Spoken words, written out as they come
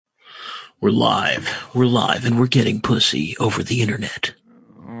We're live. We're live, and we're getting pussy over the internet.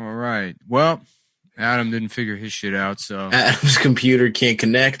 All right. Well, Adam didn't figure his shit out, so Adam's computer can't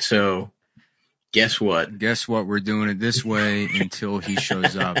connect, so guess what? Guess what? We're doing it this way until he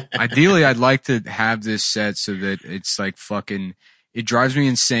shows up. Ideally, I'd like to have this set so that it's like fucking. It drives me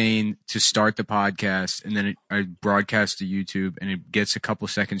insane to start the podcast, and then I broadcast to YouTube, and it gets a couple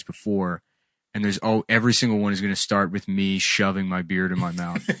seconds before, and every single one is going to start with me shoving my beard in my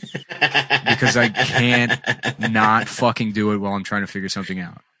mouth because I can't not fucking do it while I'm trying to figure something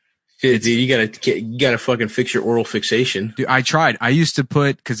out. Dude, you gotta fucking fix your oral fixation. Dude, I tried. I used to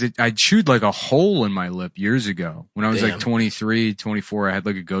because I chewed like a hole in my lip years ago when I was like 23, 24. I had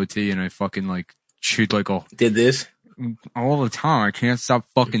like a goatee and I fucking like chewed like did this all the time. I can't stop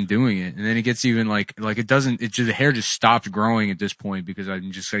fucking doing it. And then it gets even like it doesn't, the hair just stopped growing at this point because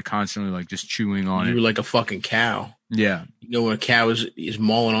I'm just like constantly like just chewing on it. You were like a fucking cow. Yeah. You know when a cow is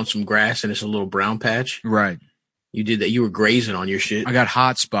mauling on some grass and it's a little brown patch? Right. You did that. You were grazing on your shit. I got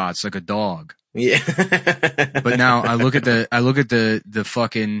hot spots like a dog. Yeah. But now I look at the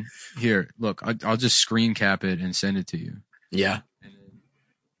fucking, here, look, I'll just screen cap it and send it to you. Yeah.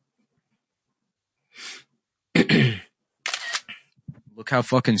 Look how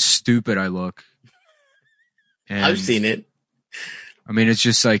fucking stupid I look. And I've seen it. I mean, it's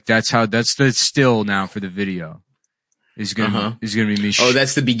just like, that's the still now for the video. Is gonna be me. Oh,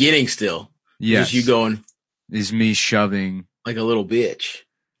 that's the beginning still. Yes. Just you going. Is me shoving. Like a little bitch.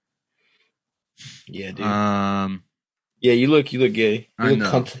 Yeah, dude. Yeah, you look gay. I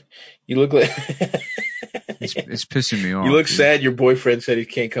know. You look like it's pissing me off. You look sad. Your boyfriend said he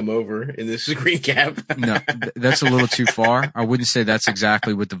can't come over in this screen cap. No, that's a little too far. I wouldn't say that's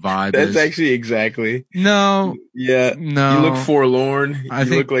exactly what the vibe is. That's actually exactly. No. Yeah. No. You look forlorn. You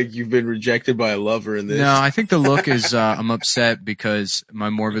look like you've been rejected by a lover in this. No, I think the look is I'm upset because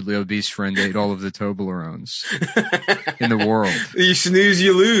my morbidly obese friend ate all of the Toblerones in the world. You snooze,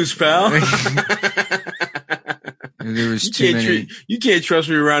 you lose, pal. There was too many. You can't trust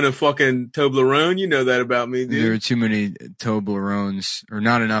me around a fucking Toblerone. You know that about me, dude. There were too many Toblerones, or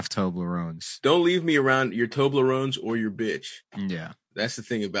not enough Toblerones. Don't leave me around your Toblerones or your bitch. Yeah. That's the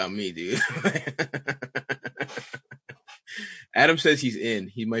thing about me, dude. Adam says he's in.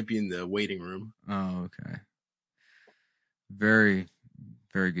 He might be in the waiting room. Oh, okay. Very,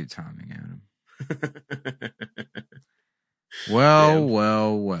 very good timing, Adam.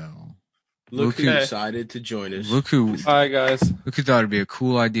 Well. Look who decided to join us. Hi, guys. Look who thought it'd be a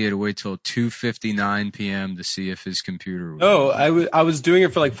cool idea to wait till 2:59 p.m. to see if his computer would. Oh, I was doing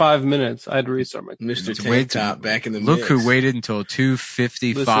it for like 5 minutes. I had to restart my computer. Mr. Tank Top back in the Look mix. who waited until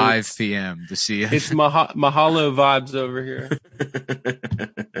 2:55 p.m. to see if... It's Mahalo vibes over here.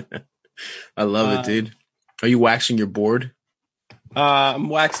 I love it, dude. Are you waxing your board? I'm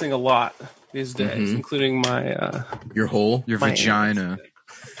waxing a lot these days, including my... your hole? Your vagina.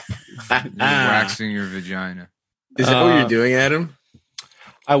 You're waxing your vagina. Is that what you're doing, Adam?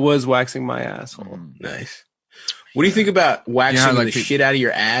 I was waxing my asshole. Nice. What do you think about waxing the shit out of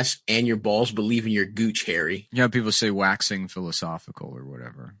your ass and your balls, but leaving your gooch hairy? You know, people say waxing philosophical or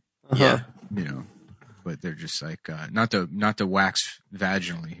whatever. Yeah. You know, but they're just like, not to wax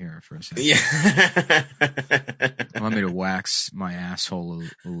vaginally here for a second. Yeah. Allow me to wax my asshole.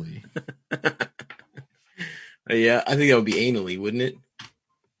 Yeah, I think that would be anally, wouldn't it?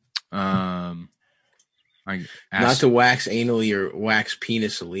 Not to wax anally or wax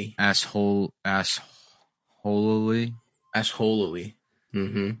penisally. Assholily.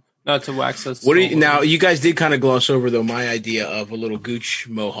 Mm-hmm. Not to wax us. Now, you guys did kind of gloss over though my idea of a little gooch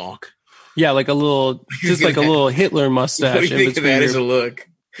mohawk. Yeah, like a little, just like a little Hitler mustache. What do you think of that as a look?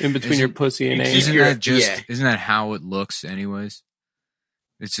 In between your pussy and anus. Isn't that how it looks, anyways?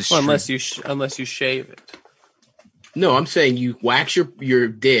 It's just unless you shave it. No, I'm saying you wax your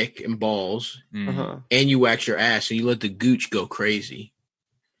dick and balls, and you wax your ass, and you let the gooch go crazy.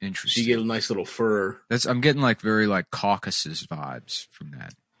 Interesting. So you get a nice little fur. I'm getting like very like Caucasus vibes from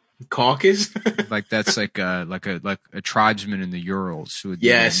that. Caucus? Like that's like a tribesman in the Urals.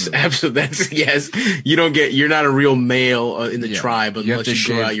 Yes, absolutely. Yes, you're not a real male in the tribe unless you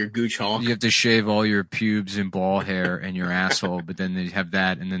grow out your gooch hawk. You have to shave all your pubes and ball hair and your asshole, but then they have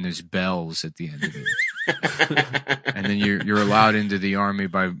that, and then there's bells at the end of it. And then you're allowed into the army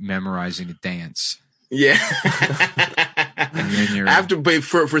by memorizing a dance. Yeah. And then you're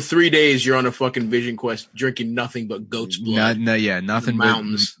for 3 days you're on a fucking vision quest drinking nothing but goat's blood. Nothing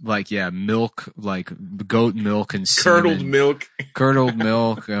mountains. But milk, like goat milk and cinnamon. Curdled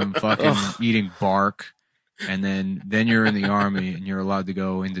milk, fucking eating bark. And then you're in the army and you're allowed to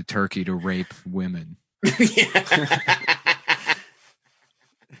go into Turkey to rape women.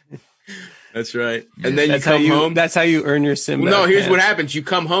 That's right. And then that's you come home. That's how you earn your Sinbad. Well, no, here's what happens. You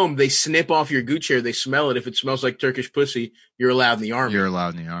come home, they snip off your Gucci hair, they smell it. If it smells like Turkish pussy, you're allowed in the army. You're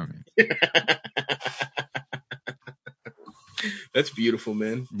allowed in the army. That's beautiful,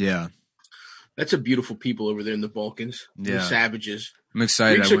 man. Yeah. That's a beautiful people over there in the Balkans. Yeah. The savages. I'm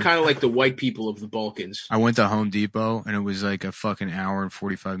excited. Greeks are kind of like the white people of the Balkans. I went to Home Depot, and it was like a fucking hour and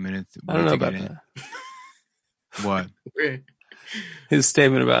 45 minutes. I don't know about that. What? His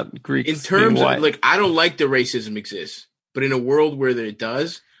statement about Greeks. In terms of, like, I don't like that racism exists, but in a world where it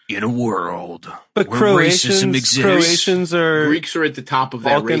does. In a world but where racism exists. Greeks are at the top of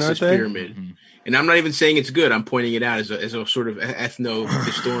that racist pyramid. Mm-hmm. And I'm not even saying it's good. I'm pointing it out as a sort of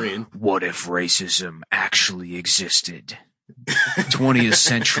ethno-historian. What if racism actually existed? 20th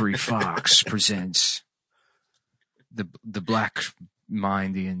Century Fox presents the Black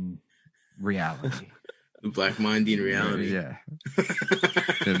Mindian reality. The Black Mindian reality. Yeah.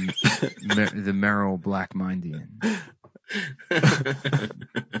 the Merrill Black Mindian.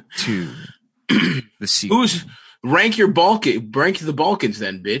 2. The sequel. Rank the Balkans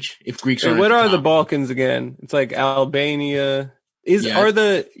then, bitch. If Greeks are what are the Balkans again? It's like Albania. Are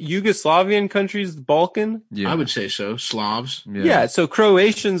the Yugoslavian countries Balkan? Yeah. I would say so. Slavs. Yeah, so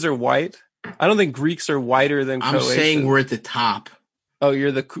Croatians are white. I don't think Greeks are whiter than Croatians. I'm saying we're at the top. Oh,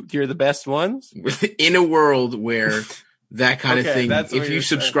 you're the best ones? In a world where that kind of thing, if you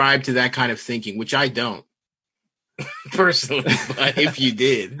subscribe to that kind of thinking, which I don't personally, but if you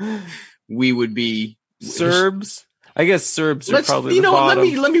did, we would be Serbs. I guess Serbs are probably the bottom.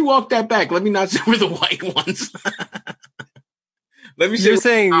 Let me walk that back. Let me not say we're the white ones. You're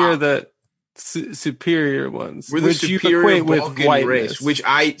saying you're the superior ones. We're the superior Balkan race, which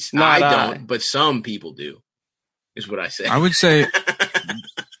I don't, but some people do, is what I say. I would say,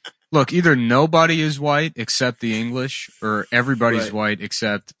 look, either nobody is white except the English, or everybody's white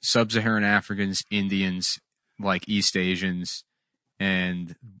except sub-Saharan Africans, Indians, like East Asians,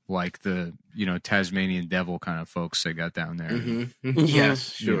 and like the Tasmanian devil kind of folks they got down there. Mm-hmm.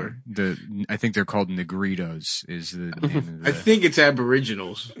 Yes, sure. I think they're called Negritos. Is the name of I think it's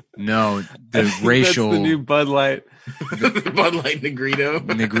Aboriginals. No, the racial. That's the new Bud Light. The Bud Light Negrito.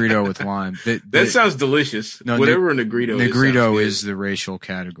 Negrito with lime. That sounds delicious. No, whatever a Negrito is. Negrito is the racial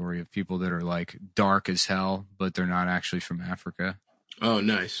category of people that are like dark as hell, but they're not actually from Africa. Oh,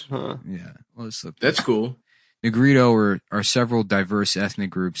 nice. Huh. Yeah. Well, that's cool. Negrito are several diverse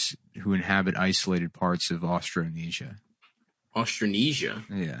ethnic groups who inhabit isolated parts of Austronesia. Austronesia?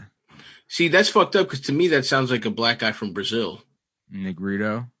 Yeah. See, that's fucked up because to me that sounds like a black guy from Brazil.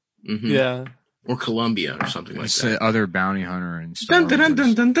 Negrito? Mm-hmm. Yeah. Or Colombia or something like that. Other bounty hunter and stuff.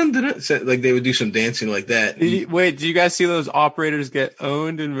 Like they would do some dancing like that. Wait, do you guys see those operators get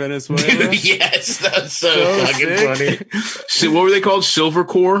owned in Venezuela? Yes, that's so fucking funny. So what were they called? Silver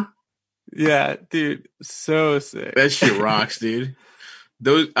Corps? Yeah, dude, so sick. That shit rocks, dude.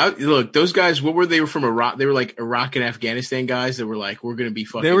 Those guys. What were they? Were from Iraq? They were like Iraq and Afghanistan guys that were like, we're gonna be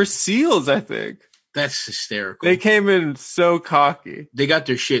fucking. They were SEALs, I think. That's hysterical. They came in so cocky. They got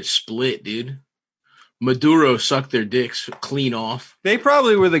their shit split, dude. Maduro sucked their dicks clean off. They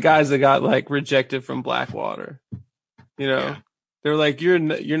probably were the guys that got like rejected from Blackwater. They're like, you're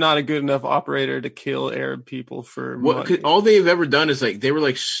not a good enough operator to kill Arab people for money. All they've ever done is like they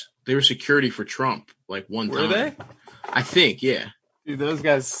were security for Trump, like one time. Were they? I think, yeah. Dude, those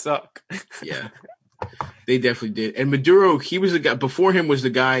guys suck. Yeah. They definitely did. And Maduro, he was the guy, before him was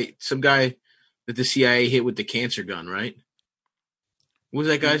some guy that the CIA hit with the cancer gun, right? What was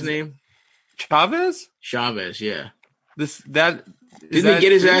that guy's name? Chavez, yeah. Didn't he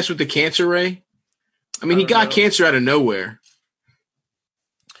get his ass with the cancer ray? I mean, he got cancer out of nowhere.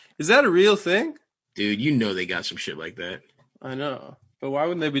 Is that a real thing? Dude, they got some shit like that. I know. But why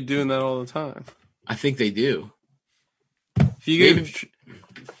wouldn't they be doing that all the time? I think they do. Maybe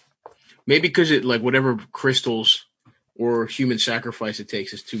because it, like, whatever crystals or human sacrifice it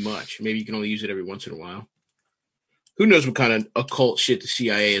takes is too much. Maybe you can only use it every once in a while. Who knows what kind of occult shit the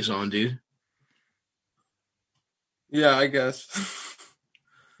CIA is on, dude? Yeah, I guess.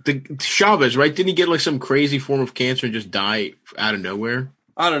 The Chavez, right? Didn't he get like some crazy form of cancer and just die out of nowhere?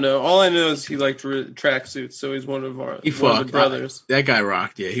 I don't know. All I know is he liked tracksuits, so he's one of the brothers. That guy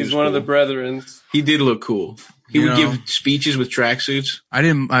rocked, yeah. He's one of the brethrens. He did look cool. He would give speeches with tracksuits.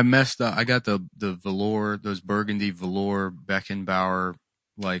 I messed up. I got the velour, those burgundy velour Beckenbauer,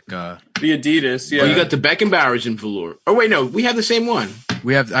 like the Adidas. Yeah, you got the Beckenbauers in velour. Oh wait, no, we have the same one.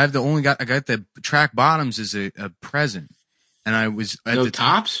 I got the track bottoms as a present, and I was at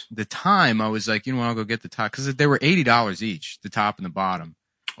tops. The time I was like, I'll go get the top because they were $80 each, the top and the bottom.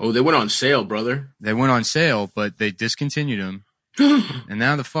 Oh, they went on sale, brother. They went on sale, but they discontinued them, and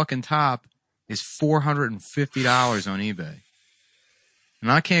now the fucking top is $450 on eBay.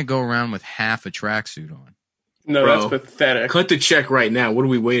 And I can't go around with half a tracksuit on. No, Bro, that's pathetic. Cut the check right now. What are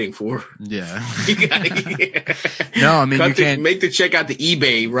we waiting for? Yeah. Yeah. No, I mean, you can't make the check out to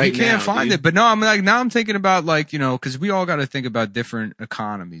eBay right now. You can't find it. But no, I'm thinking about like, you know, because we all got to think about different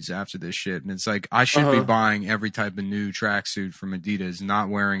economies after this shit. And it's like, I should be buying every type of new tracksuit from Adidas, not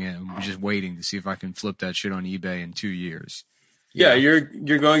wearing it, and just waiting to see if I can flip that shit on eBay in 2 years. Yeah, you're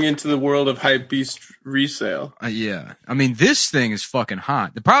going into the world of hypebeast resale. Yeah. I mean, this thing is fucking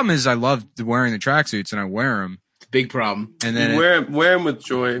hot. The problem is I love wearing the tracksuits and I wear them. Big problem. And then wear them with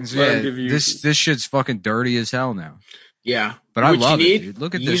joy. Yeah, this shit's fucking dirty as hell now. Yeah. But I love it, dude.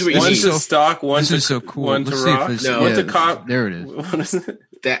 Look at this. One's to stock, this is so cool. one to rock. One to cop. There it is. What is it?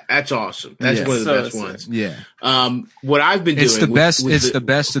 That's awesome. That's one of the best ones. Yeah. What I've been doing. It's the best. It's the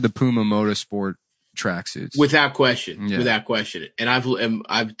best of the Puma Motorsport tracksuits, without question. Yeah. Without question. And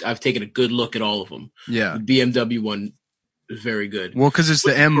I've taken a good look at all of them. Yeah. The BMW one is very good. Well, because it's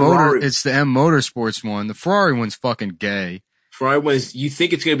the M Motorsports one. The Ferrari one's fucking gay. Ferrari one's, you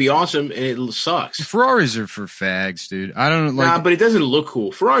think it's gonna be awesome, and it sucks. Ferraris are for fags, dude. I don't like. Nah, but it doesn't look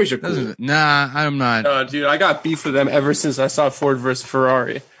cool. Ferraris are cool. Nah, I'm not. Dude, I got beef with them ever since I saw Ford versus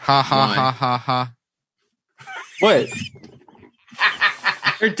Ferrari. Ha ha ha ha ha. What?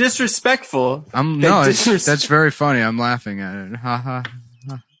 They're disrespectful. That's very funny. I'm laughing at it. Ha ha.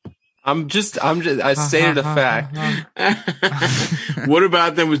 I stated a fact. What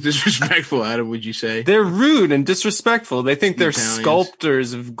about them was disrespectful, Adam, would you say? They're rude and disrespectful. They think they're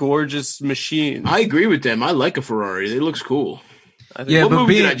sculptors of gorgeous machines. I agree with them. I like a Ferrari. It looks cool. Yeah, but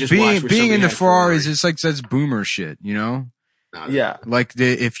being into Ferraris, it's like that's boomer shit, you know? Yeah. Like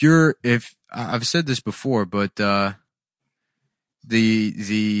if I've said this before, but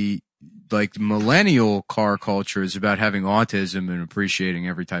the like millennial car culture is about having autism and appreciating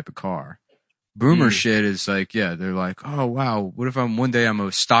every type of car. Boomer shit is like, yeah, they're like, oh wow, what if one day I'm a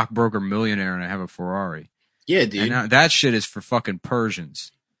stockbroker millionaire and I have a Ferrari? Yeah, dude. And that shit is for fucking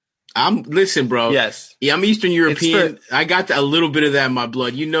Persians. Listen, bro. Yes. Yeah, I'm Eastern European. I got a little bit of that in my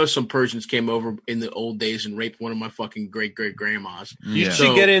blood. You know, some Persians came over in the old days and raped one of my fucking great grandmas. You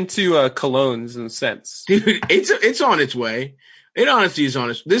should get into colognes and scents, dude. It's on its way. It honestly is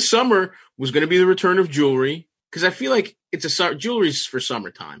honest. This summer was going to be the return of jewelry because I feel like jewelry's for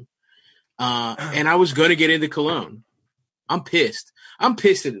summertime. And I was going to get into cologne. I'm pissed. I'm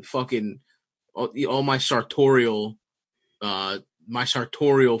pissed at fucking all my sartorial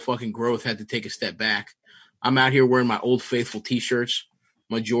fucking growth had to take a step back. I'm out here wearing my Old Faithful t-shirts,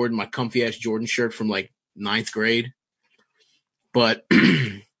 my comfy ass Jordan shirt from like 9th grade. But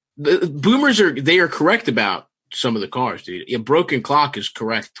the boomers they are correct about some of the cars, dude. A broken clock is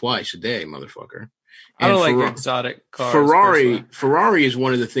correct twice a day, motherfucker. I don't like exotic cars. Ferrari is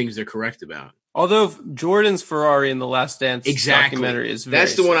one of the things they're correct about. Although Jordan's Ferrari in the Last Dance documentary is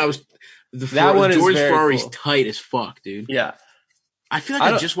that's the one I was. Jordan's Ferrari's cool. Tight as fuck, dude. Yeah, I feel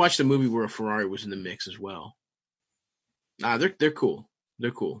like I just watched a movie where a Ferrari was in the mix as well. Nah, they're cool.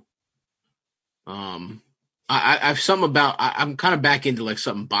 They're cool. I've something about. I'm kind of back into like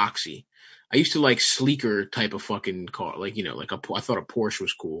something boxy. I used to like sleeker type of fucking car, like, you know, like I thought a Porsche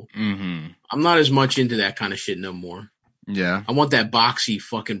was cool. Mm-hmm. I'm not as much into that kind of shit no more. Yeah. I want that boxy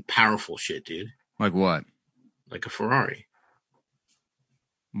fucking powerful shit, dude. Like what? Like a Ferrari.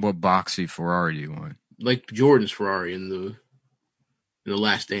 What boxy Ferrari do you want? Like Jordan's Ferrari in the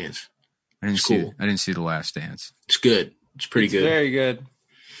Last Dance. I didn't see The Last Dance. It's good. It's pretty good. Very good.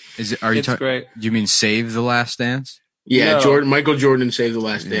 Is it? Are you talking? Do you mean Save the Last Dance? Yeah, no. Michael Jordan saved The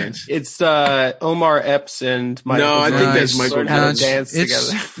Last Dance. It's Omar Epps and Michael Jordan. No, I think that's Michael Jordan. Dance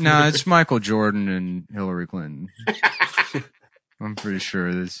together. No, it's Michael Jordan and Hillary Clinton. I'm pretty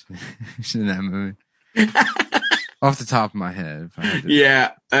sure this is in that movie. Off the top of my head.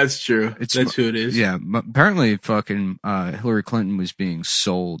 Yeah, that's true. That's who it is. Yeah, apparently fucking Hillary Clinton was being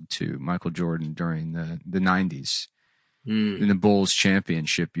sold to Michael Jordan during the 90s. In the Bulls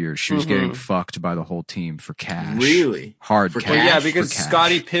championship year, she was getting fucked by the whole team for cash. Really? Hard cash. Yeah, because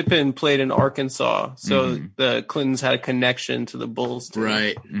Scottie Pippen played in Arkansas, so the Clintons had a connection to the Bulls team.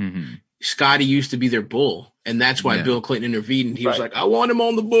 Right. Mm-hmm. Scottie used to be their bull, and that's why Bill Clinton intervened. And he was like, "I want him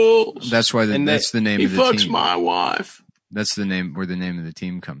on the Bulls." That's why that's the name of the team. He fucks my wife. That's the name where the name of the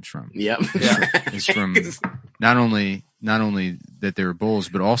team comes from. Yep. Yeah. It's from not only that they were Bulls,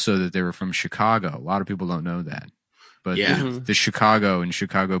 but also that they were from Chicago. A lot of people don't know that. But the Chicago and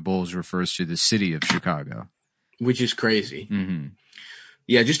Chicago Bulls refers to the city of Chicago. Which is crazy. Mm-hmm.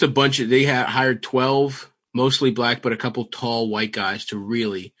 Yeah, just a bunch of, they hired 12, mostly black, but a couple tall white guys to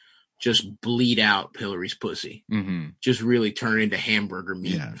really just bleed out Hillary's pussy. Mm-hmm. Just really turn it into hamburger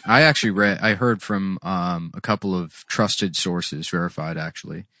meat. Yeah, I heard from a couple of trusted sources, verified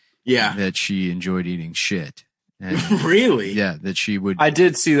actually. Yeah, that she enjoyed eating shit. And really? Yeah, that she would. I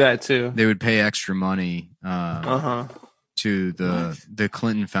did see that too. They would pay extra money to the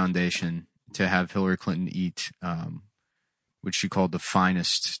Clinton Foundation to have Hillary Clinton eat what she called the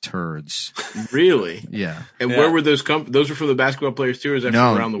finest turds. Really? Yeah. And where were those those were from the basketball players too, or is that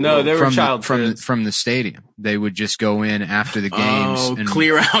from around the world? No, they were from the stadium. They would just go in after the games and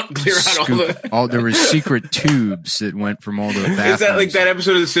clear out all the there was secret tubes that went from all the bathrooms. Is that like that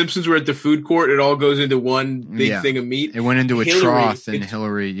episode of The Simpsons where at the food court it all goes into one big thing of meat? It went into a trough, and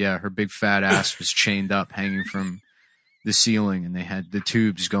Hillary, her big fat ass was chained up, hanging from the ceiling, and they had the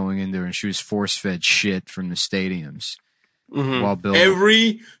tubes going in there, and she was force-fed shit from the stadiums. Mm-hmm. While Bill,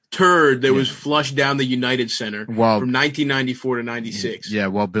 every turd that was flushed down the United Center from 1994 to 96. Yeah,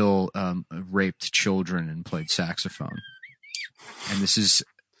 while Bill raped children and played saxophone. And this is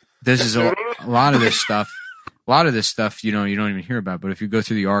a lot of this stuff. A lot of this stuff, you don't even hear about. But if you go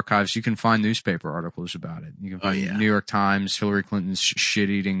through the archives, you can find newspaper articles about it. You can find New York Times, Hillary Clinton's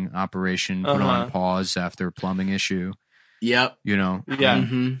shit-eating operation put on pause after a plumbing issue. Yep. Yeah.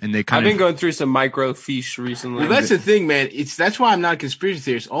 Mm-hmm. And I've been going through some microfiche recently. Well, that's the thing, man. That's why I'm not a conspiracy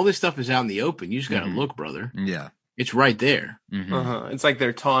theorist. All this stuff is out in the open. You just got to look, brother. Yeah. It's right there. Mm-hmm. It's like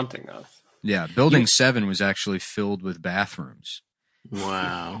they're taunting us. Yeah. Building 7 was actually filled with bathrooms.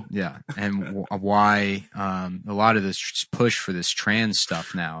 Wow. Yeah. And why a lot of this push for this trans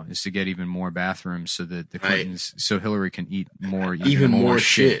stuff now is to get even more bathrooms so that the Clintons, so Hillary can eat even more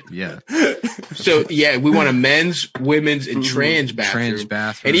shit. Yeah. So, we want a men's, women's, and trans bathroom.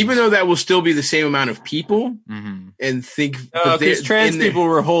 And even though that will still be the same amount of people, and think... because trans people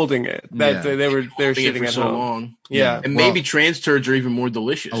were holding it. That they were shitting for so long. Yeah. And maybe trans turds are even more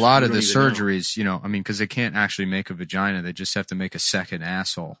delicious. A lot of the surgeries, because they can't actually make a vagina. They just have to make a second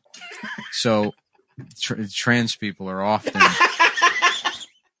asshole. So trans people are often...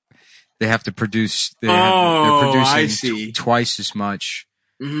 they have to produce... They're producing twice as much...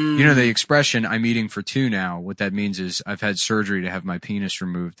 the expression, I'm eating for two now, what that means is I've had surgery to have my penis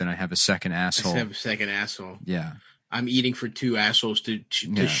removed and I have a second asshole. I have a second asshole. Yeah. I'm eating for two assholes to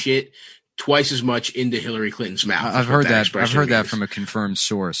shit twice as much into Hillary Clinton's mouth. I've heard that from a confirmed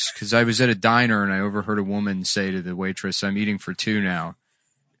source, because I was at a diner and I overheard a woman say to the waitress, I'm eating for two now.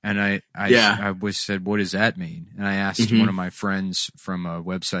 And I said, what does that mean? And I asked one of my friends from a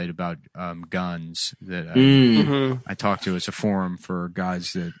website about guns that I talked to. It's a forum for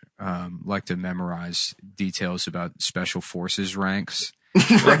guys that like to memorize details about special forces ranks.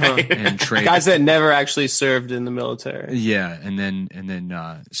 And trade. Guys that never actually served in the military. Yeah, and then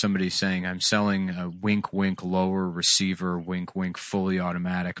somebody saying, I'm selling a wink wink lower receiver, wink wink fully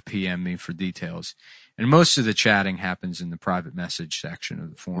automatic, PM me for details. And most of the chatting happens in the private message section of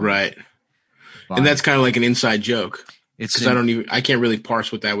the forum. Right. And that's kind of like an inside joke. Because I can't really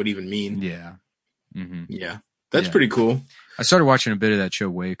parse what that would even mean. Yeah. Mm-hmm. Yeah. That's pretty cool. I started watching a bit of that show,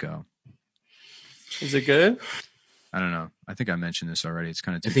 Waco. Is it good? I don't know. I think I mentioned this already. It's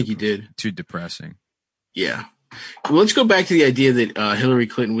kind of I think you did. Too depressing. Yeah. Well, let's go back to the idea that Hillary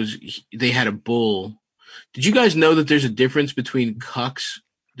Clinton they had a bull. Did you guys know that there's a difference between cucks?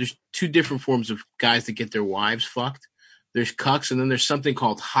 There's two different forms of guys that get their wives fucked. There's cucks, and then there's something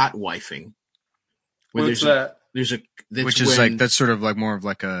called hot wifing. What's that? That's sort of like more of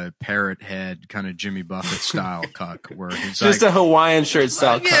like a parrot head kind of Jimmy Buffett style cuck, where he's just a Hawaiian shirt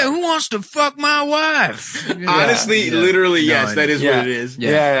style cuck. Yeah, who wants to fuck my wife? Honestly, literally, yes, that is what it is.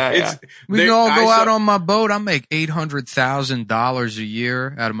 Yeah. We can all go out on my boat. I make $800,000 a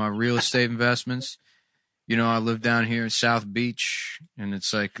year out of my real estate investments. I live down here in South Beach, and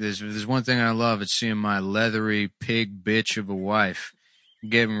it's like there's one thing I love. It's seeing my leathery pig bitch of a wife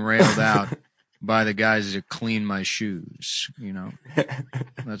getting railed out by the guys that clean my shoes.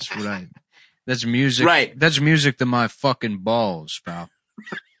 That's music. Right. That's music to my fucking balls, pal.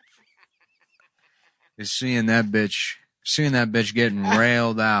 Is seeing that bitch getting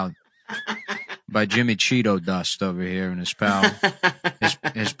railed out by Jimmy Cheeto Dust over here and his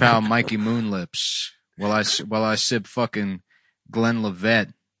pal Mikey Moonlips. While I sip fucking Glenn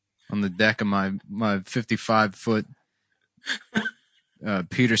Levet on the deck of my 55-foot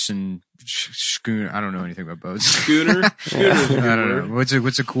Peterson schooner. I don't know anything about boats. Schooner? I don't know.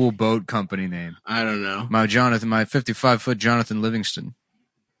 What's a cool boat company name? I don't know. My 55-foot Jonathan Livingston.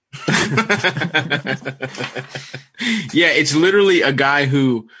 Yeah, it's literally a guy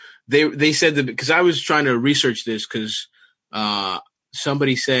who they said that, because I was trying to research this because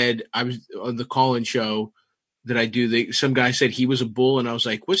somebody said, I was on the call-in show, that I do. Some guy said he was a bull, and I was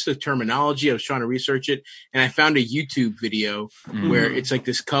like, what's the terminology? I was trying to research it, and I found a YouTube video where it's like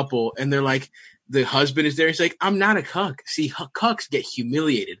this couple, and they're like, the husband is there. He's like, I'm not a cuck. See, cucks get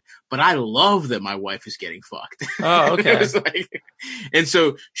humiliated, but I love that my wife is getting fucked. Oh, okay. And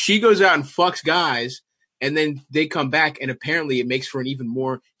so she goes out and fucks guys, and then they come back, and apparently it makes for an even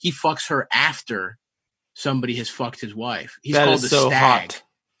more. He fucks her after somebody has fucked his wife. He's that called is a so stag. hot.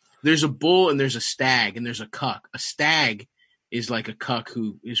 There's a bull and there's a stag and there's a cuck. A stag is like a cuck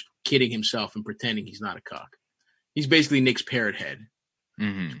who is kidding himself and pretending he's not a cuck. He's basically Nick's parrot head.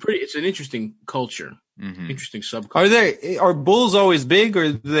 Mm-hmm. It's an interesting culture. Interesting subculture. Are bulls always big,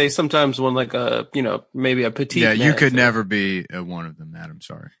 or do they sometimes want like a, maybe a petite? Yeah, you could man? never be one of them, Adam.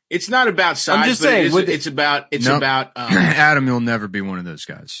 Sorry. It's not about size. I'm just but saying, it's about. Adam, you'll never be one of those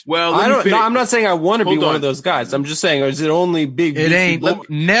guys. Well, I'm not saying I want to be one of those guys. I'm just saying, is it only big? It ain't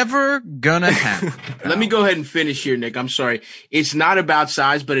never gonna happen. Let me go ahead and finish here, Nick. I'm sorry. It's not about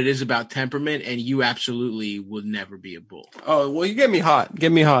size, but it is about temperament, and you absolutely will never be a bull. Oh well, you get me hot.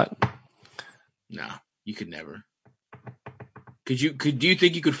 Get me hot. No, you could never. Do you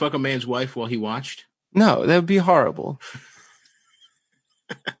think you could fuck a man's wife while he watched? No, that would be horrible.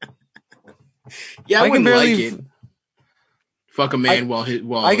 Yeah, I wouldn't like it. Fuck a man while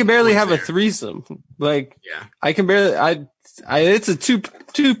I can barely have a threesome. Like, yeah, I can barely. It's a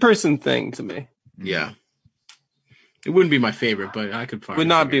two person thing to me. Yeah, it wouldn't be my favorite, but I could. Would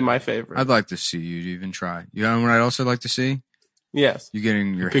not be my favorite. I'd like to see you even try. You know what I'd also like to see? Yes, you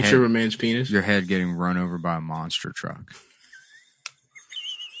getting your picture of a man's penis. Your head getting run over by a monster truck.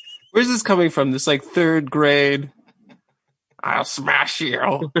 Where's this coming from? This like third grade. I'll smash you.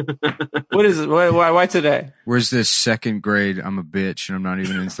 What is it? Why today? Where's this second grade? I'm a bitch, and I'm not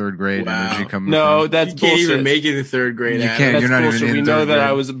even in third grade. Wow. Energy coming No, from. that's you bullshit. can't even make it in third grade. You Adam. can't. That's You're not bullshit. even in We know third that grade.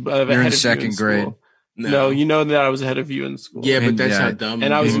 I was You're in second grade. No, you know that I was ahead of you in school. Yeah, but that's how dumb.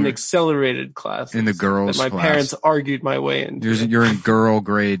 And I was in accelerated class. In the girls' that my class. parents argued my way into. You're in girl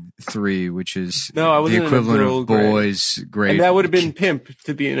grade 3, which is no, I was the equivalent in a girl of boys grade. And that would have been pimp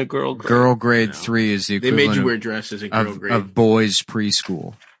to be in a girl grade. Girl grade 3 is the equivalent. They made you wear dresses in girl grade of boys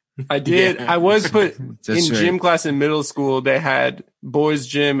preschool. I did. Yeah. I was put in right. gym class in middle school. They had boys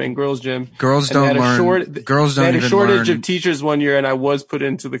gym and girls gym. Girls don't learn. Girls don't even learn. They had a shortage of teachers one year, and I was put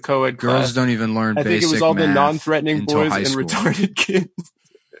into the co-ed class. Girls don't even learn basic math. I think it was all the non-threatening boys and retarded kids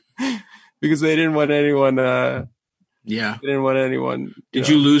because they didn't want anyone. Yeah, they didn't want anyone. Did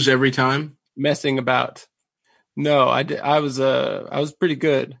you lose every time? Messing about. No, I did. I was pretty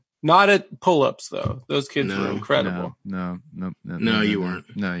good. Not at pull-ups though. Those kids were incredible. No, you weren't.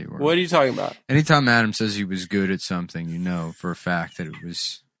 No, you weren't. What are you talking about? Anytime Adam says he was good at something, you know for a fact that it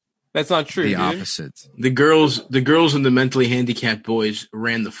was. That's not true. The opposite. The girls and the mentally handicapped boys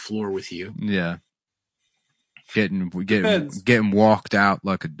ran the floor with you. Yeah. Getting walked out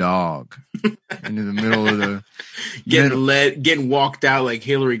like a dog into the middle of the getting walked out like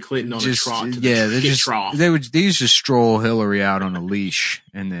Hillary Clinton on a trot. They used to stroll Hillary out on a leash,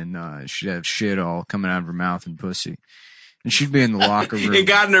 and then she'd have shit all coming out of her mouth and pussy, and she'd be in the locker room. It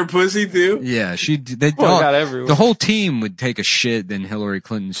got in her pussy too. Yeah, the whole team would take a shit in Hillary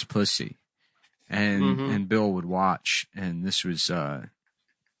Clinton's pussy, and Bill would watch, and this was.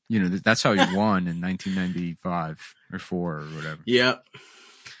 That's how he won in 1995 or 4 or whatever. Yeah.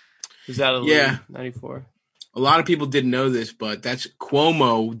 Was that 94? A lot of people didn't know this, but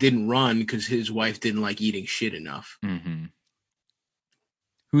Cuomo didn't run because his wife didn't like eating shit enough. Mm-hmm.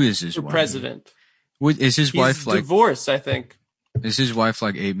 Who is his wife? President. Is his wife like divorced? I think. Is his wife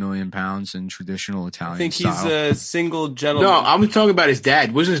like 8 million pounds in traditional Italian style? I think he's a single gentleman. No, I'm talking about his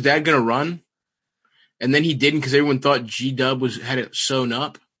dad. Wasn't his dad gonna run? And then he didn't because everyone thought G-Dub had it sewn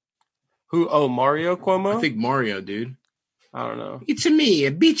up. Who? Oh, Mario Cuomo? I think Mario, dude. I don't know. It's me,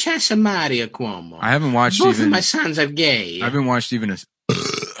 a bitch ass Mario Cuomo. I haven't watched Both of my sons are gay. I haven't watched even a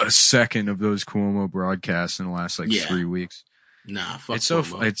second of those Cuomo broadcasts in the last 3 weeks. Nah, fuck it's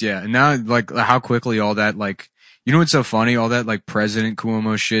Cuomo. So and now how quickly all that what's so funny? All that President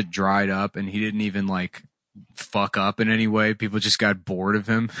Cuomo shit dried up, and he didn't even fuck up in any way. People just got bored of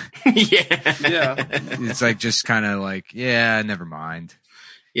him. Yeah. It's just kind of never mind.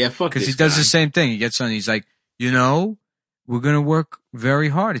 Yeah, fuck. Because he does the same thing. He gets on. He's like, we're gonna work very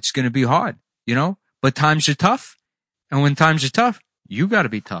hard. It's gonna be hard, But times are tough, and when times are tough, you got to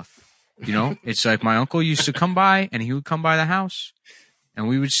be tough. It's like my uncle used to come by, and he would come by the house, and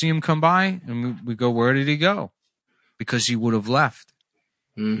we would see him come by, and we go, "Where did he go?" Because he would have left.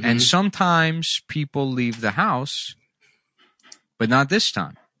 Mm-hmm. And sometimes people leave the house, but not this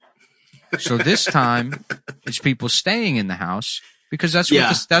time. So this time, it's people staying in the house. Because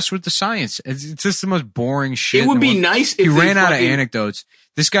that's what the science. It's just the most boring shit. It would be nice if he ran out of anecdotes.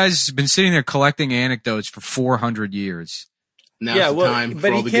 This guy's been sitting there collecting anecdotes for 400 years. Now's the time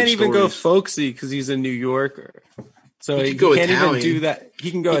but he can't even go folksy because he's a New Yorker. So he can't even do that.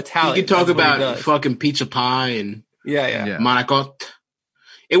 He can go Italian. He can talk about fucking pizza pie and manicotti.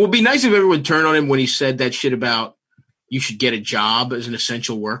 It would be nice if everyone turned on him when he said that shit about you should get a job as an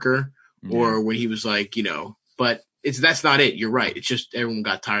essential worker, or when he was like, but that's not it. You're right. It's just everyone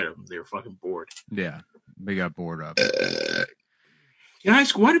got tired of him. They were fucking bored. Yeah, they got bored of. Can I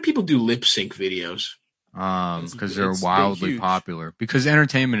ask, why do people do lip sync videos? Because they're wildly popular. Because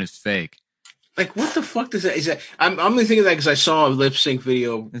entertainment is fake. Like, what the fuck does that? Is that? I'm only thinking that because I saw a lip sync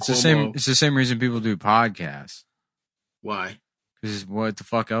video. It's the same. It's the same reason people do podcasts. Why? Because what the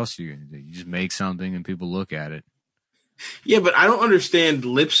fuck else are you gonna do? You just make something and people look at it. Yeah, but I don't understand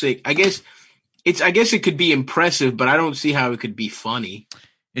lip sync. I guess it could be impressive, but I don't see how it could be funny.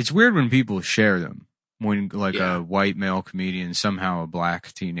 It's weird when people share them. When a white male comedian, somehow a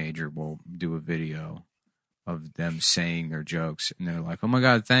black teenager will do a video of them saying their jokes, and they're like, "Oh my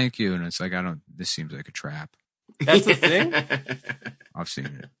god, thank you," and it's like, this seems like a trap. That's the thing. I've seen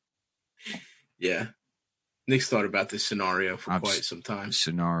it. Yeah, Nick's thought about this scenario for quite some time.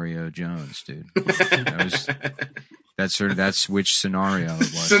 Scenario Jones, dude. That's which scenario it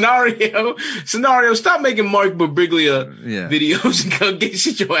was. Scenario. Stop making Mark Birbiglia videos and go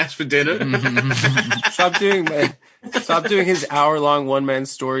sit your ass for dinner. Stop doing his hour-long one-man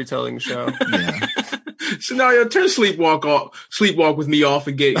storytelling show. Yeah. Scenario, turn sleepwalk with me off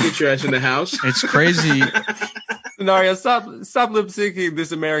and get your ass in the house. It's crazy. Scenario, stop lip syncing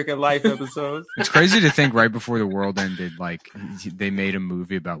This American Life episode. It's crazy to think right before the world ended, like they made a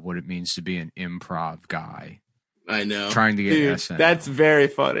movie about what it means to be an improv guy. I know. Trying to get SN. That's very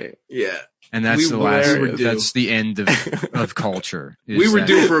funny. Yeah. And that's that's the end of culture. We were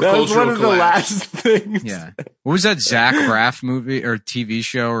due for a cultural collapse. That was one of the last things. Yeah. What was that Zach Braff movie or TV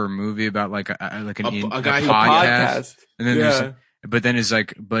show or movie about like a podcast? And then but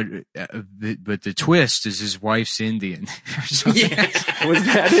the twist is his wife's Indian. Yeah. Was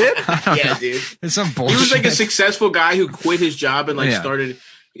that it? Yeah, dude. It's some bullshit. He was like a successful guy who quit his job and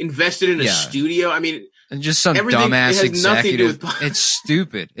invested in a studio. I mean, and just some dumbass executive. It's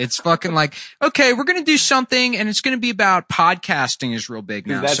stupid. It's fucking like, okay, we're gonna do something, and it's gonna be about podcasting is real big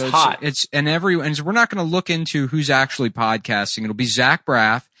now. That's hot. And we're not gonna look into who's actually podcasting. It'll be Zach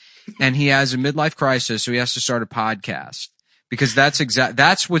Braff, and he has a midlife crisis, so he has to start a podcast because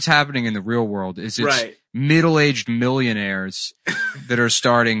that's what's happening in the real world. It's middle-aged millionaires that are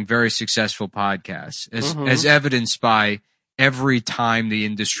starting very successful podcasts, as evidenced by every time the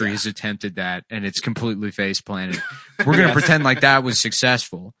industry has attempted that, and it's completely face planted. We're going to pretend like that was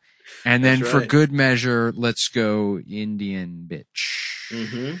successful. And then for good measure, let's go Indian bitch.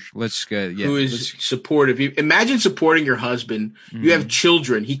 Mm-hmm. Let's go. Yeah, who is supportive. Imagine supporting your husband. Mm-hmm. You have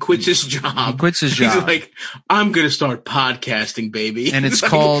children. He quits his job. He's like, I'm going to start podcasting, baby. And it's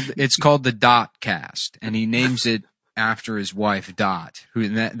called the Dot Cast. And he names it after his wife, Dot,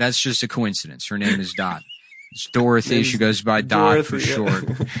 that's just a coincidence. Her name is Dot. It's Dorothy. She goes by Dot for short.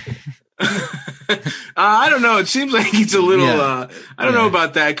 I don't know. It seems like it's a little. I don't know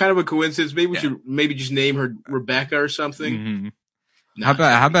about that. Kind of a coincidence. Maybe we should just name her Rebecca or something. Mm-hmm.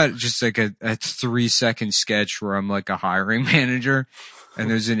 How about just like a 3-second sketch where I'm like a hiring manager, and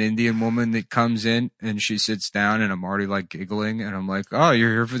there's an Indian woman that comes in and she sits down, and I'm already like giggling, and I'm like, "Oh,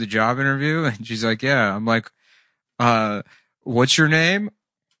 you're here for the job interview?" And she's like, "Yeah." I'm like, "What's your name?"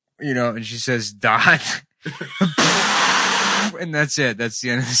 And she says, "Dot." And that's it. That's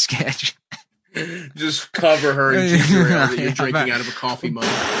the end of the sketch. Just cover her in ginger ale that you're drinking out of a coffee mug.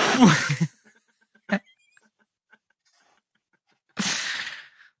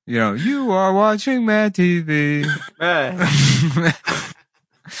 You are watching Mad TV.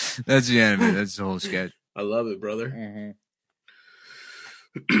 That's the end of it. That's the whole sketch. I love it, brother.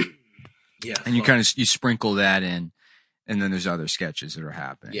 Mm-hmm. Yeah, and you sprinkle that in. And then there's other sketches that are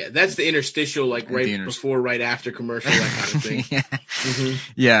happening. Yeah, that's the interstitial, like before, right after commercial, that kind of thing.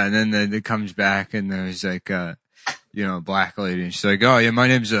 Yeah, and then it comes back, and there's like, a black lady, and she's like, "Oh yeah, my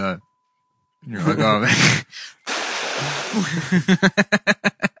name's and you're like, "Oh man."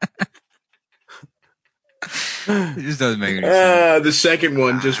 It just doesn't make any sense. The second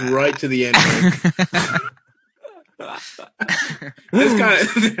one, just right to the end. That's kind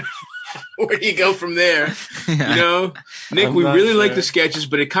of. Where do you go from there? Nick, we really like the sketches,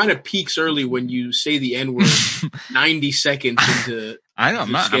 but it kind of peaks early when you say the N-word 90 seconds into. I know.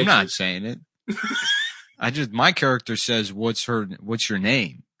 I'm not saying it. My character says, "What's your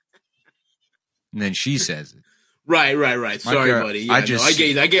name?" And then she says it. Right. Sorry, buddy. Yeah,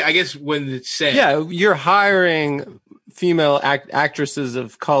 I guess when it's said. Yeah, you're hiring female actresses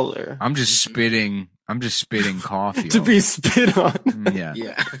of color. I'm just spitting coffee to be spit on. Yeah.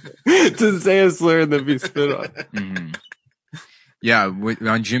 To say a slur and then be spit on. Mm-hmm. Yeah,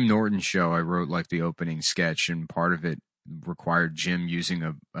 on Jim Norton's show, I wrote like the opening sketch, and part of it required Jim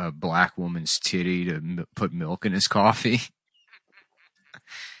using a black woman's titty to put milk in his coffee.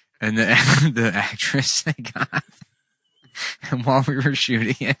 And the actress they got, and while we were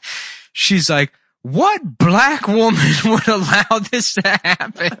shooting it, she's like, "What black woman would allow this to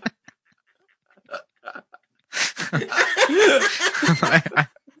happen?"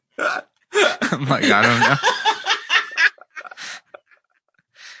 I'm like, I don't know.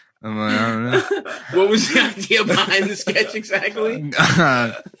 I don't know. What was the idea behind the sketch exactly?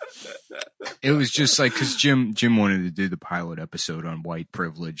 It was just like, because Jim wanted to do the pilot episode on white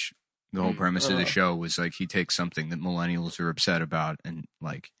privilege. The whole premise of the show was like, he takes something that millennials are upset about, and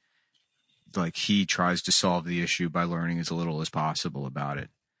like he tries to solve the issue by learning as little as possible about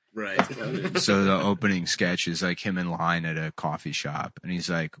it. Right. So the opening sketch is like him in line at a coffee shop, and he's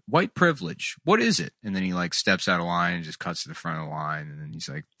like, "White privilege, what is it?" And then he like steps out of line and just cuts to the front of the line, and then he's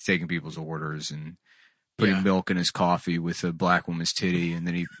like taking people's orders and putting milk in his coffee with a black woman's titty, and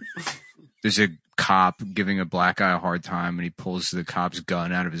then there's a cop giving a black guy a hard time, and he pulls the cop's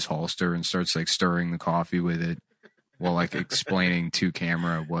gun out of his holster and starts like stirring the coffee with it while like explaining to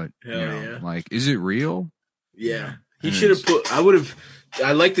camera what like, is it real? Yeah. He should have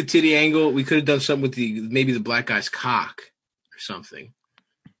I like the titty angle. We could have done something with maybe the black guy's cock or something,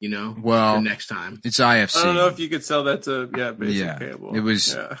 well, for next time. It's IFC. I don't know if you could sell that to basic cable. It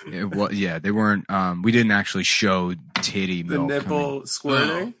was they weren't we didn't actually show titty the milk nipple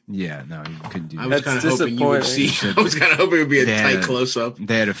squirting. Yeah, no, you couldn't do that. I was kind of hoping you would see. I was kind of hoping it would be a tight close up.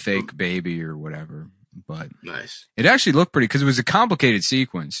 They had a fake baby or whatever, but nice. It actually looked pretty because it was a complicated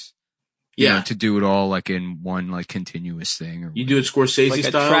sequence. Yeah, to do it all like in one like continuous thing. Or you do it Scorsese like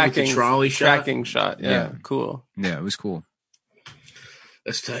style with the trolley tracking shot. Yeah, cool. Yeah, it was cool.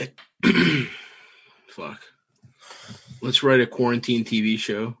 That's tight. Fuck. Let's write a quarantine TV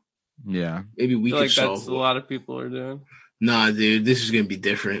show. Yeah, maybe we can solve. That's a lot of people are doing. Nah, dude, this is gonna be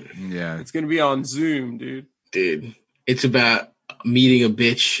different. Yeah, it's gonna be on Zoom, dude. Dude, it's about meeting a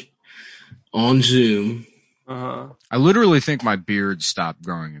bitch on Zoom. Uh-huh. I literally think my beard stopped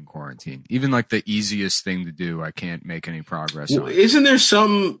growing in quarantine. Even like the easiest thing to do, I can't make any progress on. Isn't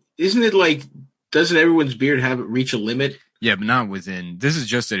it like, doesn't everyone's beard reach a limit? Yeah, but not within, this is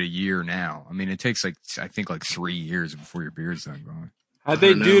just at a year now. I mean, it takes like, I think like 3 years before your beard's done growing. How'd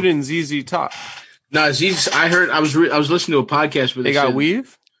they do it in ZZ Top? No, I heard, I was listening to a podcast where they got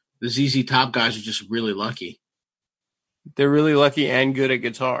weave? The ZZ Top guys are just really lucky. They're really lucky and good at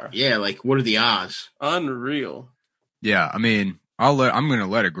guitar. Yeah, like what are the odds? Unreal. Yeah, I mean, I'm going to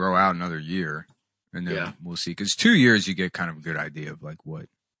let it grow out another year, and then we'll see. Because 2 years, you get kind of a good idea of like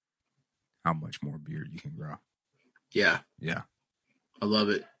how much more beard you can grow. Yeah, I love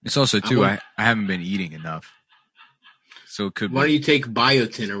it. It's also too, I haven't been eating enough, so it could. Why don't you take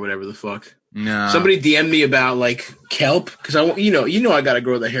biotin or whatever the fuck? No. Somebody DM'd me about like kelp because I want I got to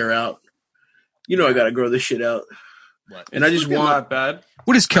grow the hair out. I got to grow this shit out. What? And I just want not bad.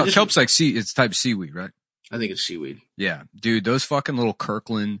 What is kelp? Kelp's like it's type of seaweed, right? I think it's seaweed. Yeah, dude, those fucking little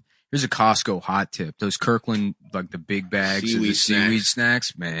Kirkland. Here's a Costco hot tip. Those Kirkland, like the big bags of the seaweed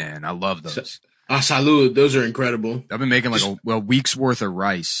snacks, man, I love those. Salud, those are incredible. I've been making like a week's worth of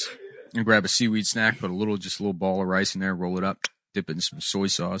rice. And grab a seaweed snack, put a little ball of rice in there, roll it up, dip it in some soy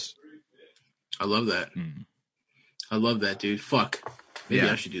sauce. I love that. I love that, dude. Fuck. Maybe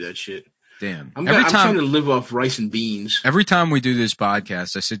I should do that shit. Damn. I'm trying to live off rice and beans. Every time we do this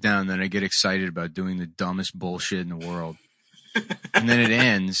podcast, I sit down and then I get excited about doing the dumbest bullshit in the world. And then it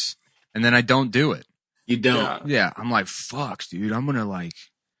ends, and then I don't do it. You don't? Yeah. I'm like, fuck, dude. I'm going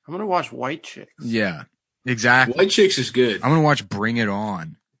to watch White Chicks. Yeah, exactly. White Chicks is good. I'm going to watch Bring It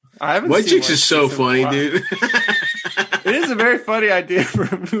On. I haven't White Chicks is so funny, dude. It is a very funny idea for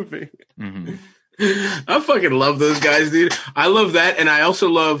a movie. Mm-hmm. I fucking love those guys, dude. I love that, and I also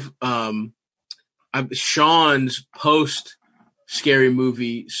love Sean's post scary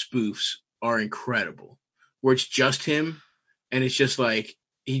movie spoofs are incredible. Where it's just him, and it's just like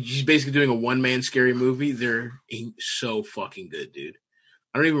he's basically doing a one-man scary movie. They're so fucking good, dude.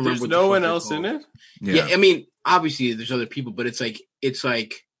 I don't even remember. There's no one else in it. Yeah, I mean, obviously there's other people, but it's like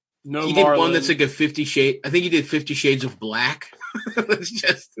no. He did one that's like a 50 Shades. I think he did 50 Shades of Black.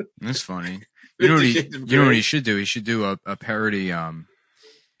 That's funny. You know what he should do? He should do a parody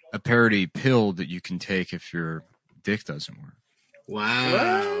pill that you can take if your dick doesn't work.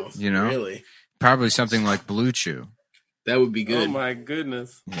 Wow. You know? Really? probably something like Blue Chew. That would be good. Oh my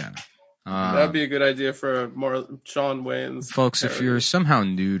goodness. Yeah. That'd be a good idea for more Sean Wayne's. Folks, parody. if you're somehow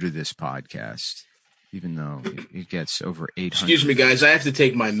new to this podcast, even though it gets over 800. Excuse me, guys. I have to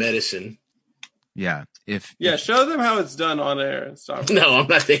take my medicine. Yeah. Show them how it's done on air and stuff. No, I'm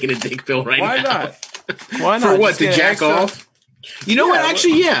not taking a dick pill right Why now. not? Why not? For what? Just To get jack extra- off? You know what?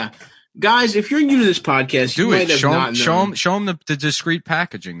 Actually, yeah. Guys, if you're new to this podcast, you do might it. have not known. Show them the discreet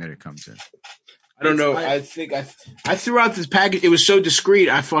packaging that it comes in. I don't know. I think I threw out this package. It was so discreet,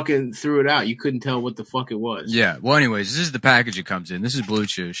 I fucking threw it out. You couldn't tell what the fuck it was. Yeah. Well, anyways, this is the package it comes in. This is Blue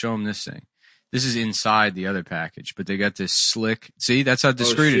Chew. Show them this thing. This is inside the other package, but they got this slick. See, that's how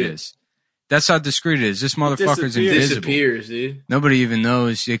discreet it is. That's how discreet it is. This motherfucker's invisible. Disappears, dude. Nobody even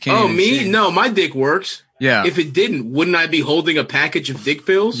knows. You can't. Oh, even me? see. No, my dick works. Yeah. If it didn't, wouldn't I be holding a package of dick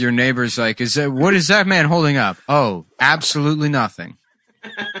pills? Your neighbor's like, what is that man holding up? Oh, absolutely nothing.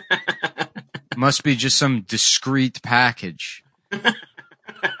 Must be just some discreet package. And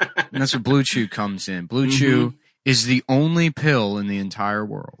that's what Blue Chew comes in. Blue Chew is the only pill in the entire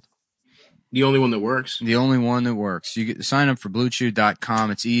world. The only one that works. The only one that works. You get sign up for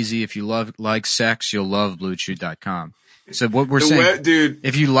BlueChew.com. It's easy. If you like sex, you'll love BlueChew.com. So what we're saying, dude,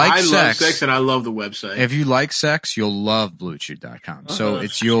 if you like I sex, love sex and I love the website. if you like sex, you'll love BlueChew.com. So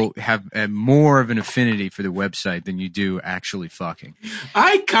you'll have more of an affinity for the website than you do actually fucking.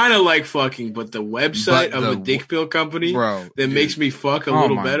 I kind of like fucking, but the website of a dick pill company that makes me fuck a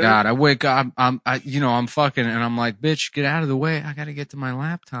little better. Oh my God. I wake up, I'm fucking and I'm like, bitch, get out of the way. I got to get to my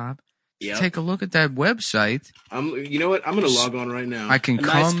laptop. Yep. Take a look at that website. You know what? I'm going to log on right now. I can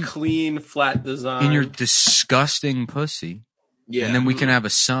nice, clean, flat design. in your disgusting pussy. Yeah. And then we can have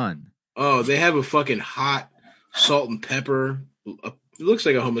a son. Oh, they have a fucking hot salt and pepper. It looks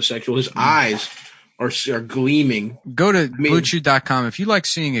like a homosexual. His eyes are gleaming. Go to BlueChew.com if you like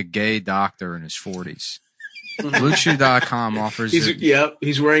seeing a gay doctor in his 40s. BlueChew.com offers.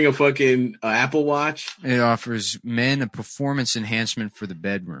 He's wearing a fucking Apple Watch. It offers men a performance enhancement for the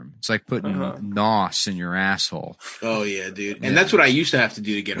bedroom. It's like putting NOS in your asshole. Oh yeah, dude. And that's what I used to have to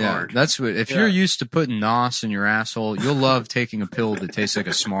do to get hard. That's what. If you're used to putting NOS in your asshole, you'll love taking a pill that tastes like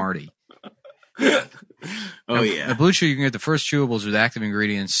a Smartie. At Blue Chew, you can get the first chewables with active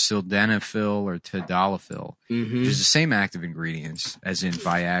ingredients sildenafil or tadalafil, which is the same active ingredients as in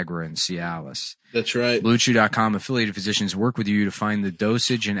Viagra and Cialis. That's right. BlueChew.com affiliated physicians work with you to find the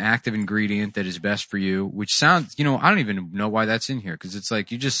dosage and active ingredient that is best for you, which sounds, I don't even know why that's in here because it's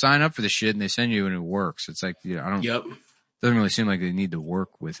like you just sign up for the shit and they send you and it works. It's like, doesn't really seem like they need to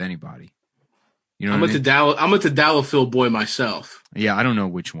work with anybody. You know I'm a tadalafil boy myself. Yeah, I don't know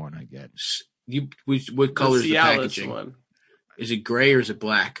which one I get. What color is the packaging? One. Is it gray or is it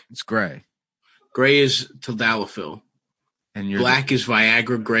black? It's gray. Gray is tadalafil. And black is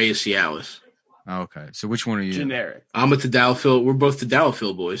Viagra, gray is Cialis. Oh, okay. So which one are you? Generic. I'm a tadalafil. We're both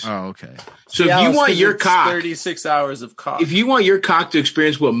tadalafil boys. Oh, okay. So Cialis, if you want your cock, 36 hours of cock. If you want your cock to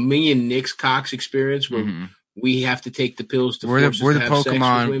experience what me and Nick's cocks experience, where we have to take the pills to force us to have sex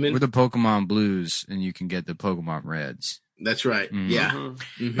with women. We're the Pokemon Blues, and you can get the Pokemon Reds. That's right. Yeah.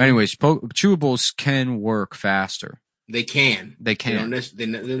 But anyways, chewables can work faster. They can. They can. They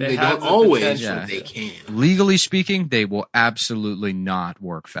don't always, but they can. Legally speaking, they will absolutely not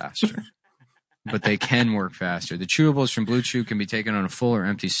work faster. But they can work faster. The chewables from Blue Chew can be taken on a full or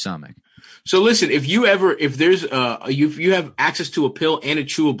empty stomach. So listen, if you have access to a pill and a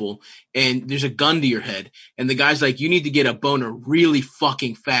chewable and there's a gun to your head and the guy's like, you need to get a boner really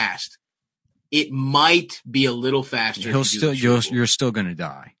fucking fast, it might be a little faster. You're still going to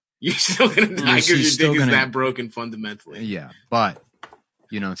die. You're still going to die because your dick is that broken fundamentally. Yeah, but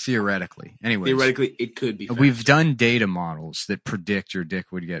theoretically. Anyways. Theoretically, it could be faster. We've done data models that predict your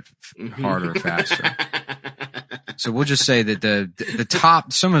dick would get harder faster. So we'll just say that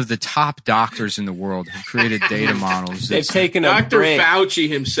some of the top doctors in the world have created data models. They've taken Dr. Fauci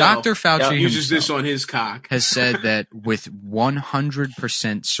himself. Dr. Fauci uses this on his cock. Has said that with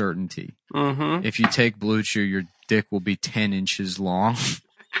 100% certainty, if you take Blue Chew, your dick will be 10 inches long.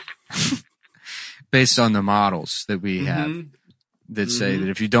 Based on the models that we have. That say that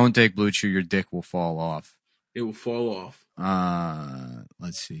if you don't take Blue Chew, your dick will fall off. It will fall off.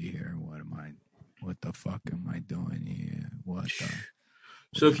 Let's see here. What the fuck am I doing here?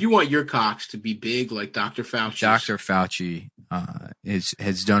 So if you want your cocks to be big like Dr. Fauci. Dr. Fauci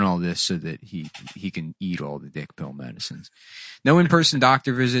has done all this so that he can eat all the dick pill medicines. No in-person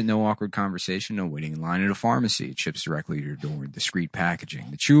doctor visit, no awkward conversation, no waiting in line at a pharmacy. It ships directly to your door in discreet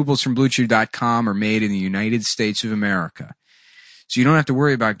packaging. The chewables from BlueChew.com are made in the United States of America. So you don't have to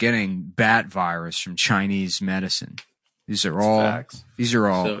worry about getting bat virus from Chinese medicine. These are all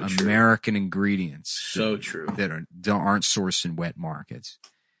So American ingredients. So true. That aren't sourced in wet markets.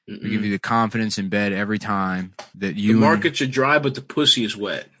 We give you the confidence in bed every time that you. The markets are dry, but the pussy is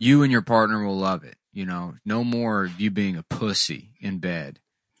wet. You and your partner will love it. You know, no more of you being a pussy in bed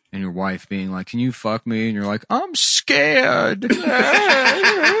and your wife being like, "Can you fuck me?" And you're like, "I'm scared.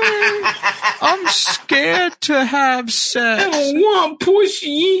 I'm scared to have sex. I don't want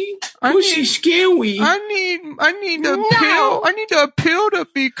pussy. Pussy scary. I need a pill. I need a pill to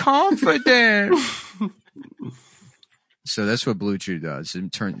be confident." So that's what Blue Chew does.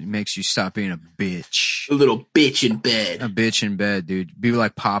 It makes you stop being a bitch. A little bitch in bed. A bitch in bed, dude. Be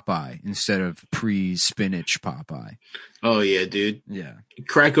like Popeye instead of pre-spinach Popeye. Oh, yeah, dude. Yeah. You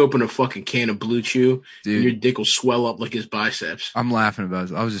crack open a fucking can of Blue Chew, dude, and your dick will swell up like his biceps. I'm laughing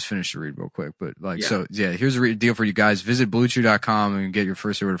about it. I was just finished to read real quick. But here's a deal for you guys. Visit BlueChew.com and get your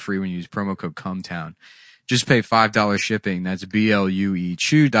first order free when you use promo code CUMTOWN. Just pay $5 shipping. That's BLUE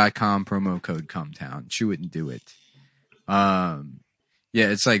Chew.com, promo code CUMTOWN. Chew it and do it.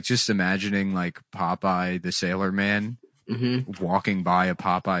 It's like just imagining like Popeye the Sailor Man walking by a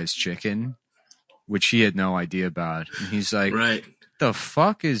Popeye's chicken, which he had no idea about. And he's like, right. The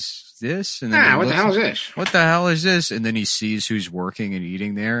fuck is this? And then what the hell is this? What the hell is this? And then he sees who's working and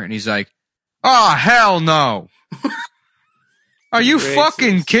eating there, and he's like, "Oh, hell no. Are you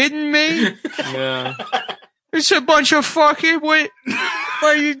fucking kidding me?" Yeah. It's a bunch of fucking what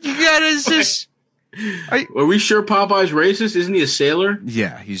you got is this? Are we sure Popeye's racist? Isn't he a sailor?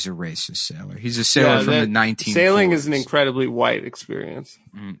 Yeah, he's a racist sailor. He's a sailor from the 1940s. Sailing is an incredibly white experience.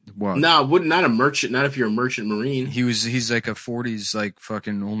 Well, no, not a merchant. Not if you're a merchant marine. He's like a 40s, like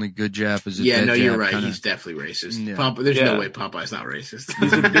fucking only good Jap is a yeah. dead No, you're Jap right. kinda. He's definitely racist. Yeah. There's no way Popeye's not racist.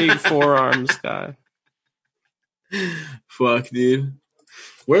 He's a big forearms guy. Fuck, dude.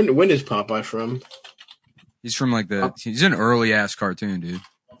 When is Popeye from? He's from he's an early ass cartoon, dude.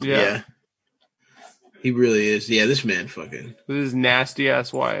 Yeah. He really is. Yeah, this man fucking. With his nasty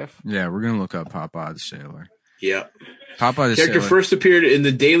ass wife. Yeah, we're gonna look up Popeye the Sailor. Yeah. Popeye the Character Sailor first appeared in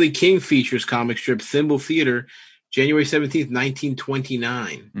the Daily King Features comic strip Thimble Theater, January 17th,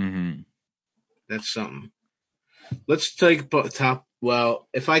 1929. Mm-hmm. That's something. Let's take top. Well,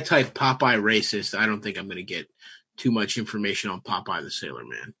 if I type Popeye racist, I don't think I'm gonna get too much information on Popeye the Sailor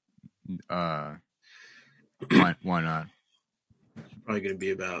Man. Why not? Probably gonna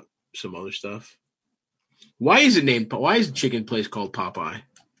be about some other stuff. Why is the chicken place called Popeye?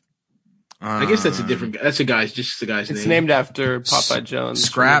 I guess that's a different guy. That's just the guy's name. It's named after Popeye Jones.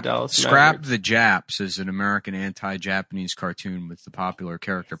 Scrap the Japs is an American anti-Japanese cartoon with the popular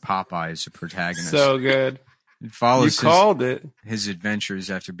character Popeye as the protagonist. So good. It follows his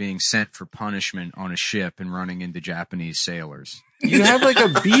adventures after being sent for punishment on a ship and running into Japanese sailors. You have like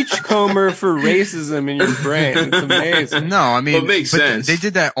a beachcomber for racism in your brain. It's amazing. No, I mean, it makes sense. They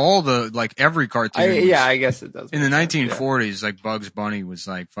did that every cartoon. I guess it does. In the 1940s, like Bugs Bunny was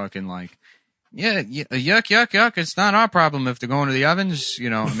like fucking like, yuck, yuck. It's not our problem if they're going to the ovens.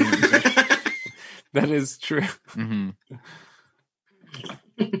 You know, I mean, that is true. Mm-hmm.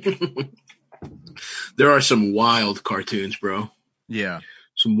 There are some wild cartoons, bro. Yeah.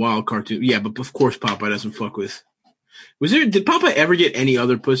 Some wild cartoons. Yeah, but of course Popeye doesn't fuck with. Did Popeye ever get any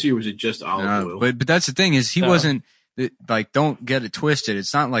other pussy, or was it just olive oil? But that's the thing is he wasn't like, don't get it twisted.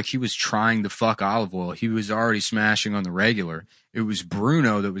 It's not like he was trying to fuck olive oil. He was already smashing on the regular. It was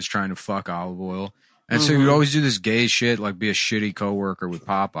Bruno that was trying to fuck olive oil. And so he'd always do this gay shit, like be a shitty coworker with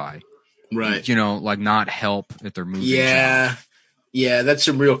Popeye. Right. You know, like not help at their movie. Yeah. Job. Yeah, that's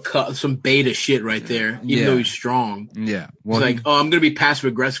some beta shit right there. Even though he's strong. Yeah. Well, he's like, I'm going to be passive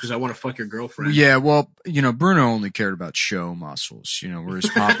aggressive because I want to fuck your girlfriend. Yeah, well, Bruno only cared about show muscles, whereas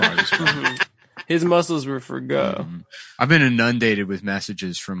Popeye was his muscles were for go. Mm-hmm. I've been inundated with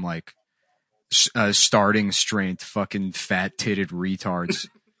messages from like starting strength fucking fat-titted retards.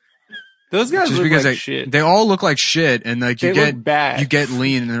 Those guys look like shit. They all look like shit, and like you get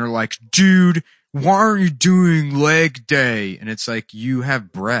lean, and they're like, dude, why aren't you doing leg day? And it's like, you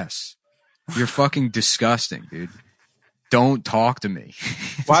have breasts. You're fucking disgusting, dude. Don't talk to me.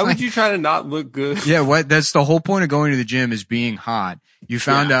 Why would you try to not look good? Yeah, that's the whole point of going to the gym is being hot. You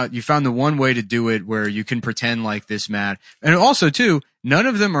found the one way to do it where you can pretend like this mad. And also too, none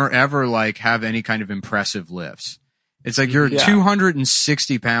of them are ever like have any kind of impressive lifts. It's like you're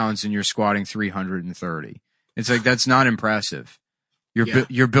 260 pounds and you're squatting 330. It's like, that's not impressive.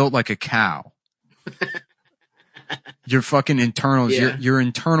 You're built like a cow. Your fucking internals, your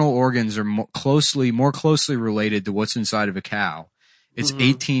internal organs are more closely related to what's inside of a cow. It's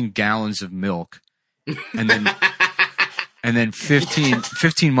 18 gallons of milk, and then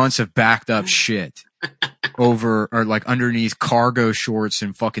 15 months of backed up shit. over or like underneath cargo shorts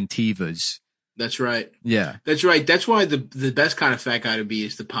and fucking Tevas. That's right. Yeah. That's right. That's why the best kind of fat guy to be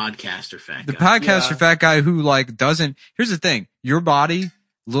is the podcaster fat guy. The podcaster fat guy who like doesn't. Here's the thing: your body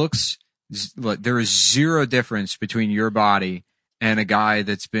looks like there is zero difference between your body and a guy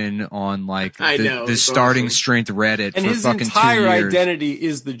that's been on like the starting strength Reddit and for his fucking entire 2 years. identity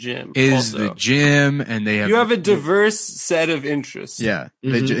is the gym. The gym, and they have you have a diverse set of interests. Yeah,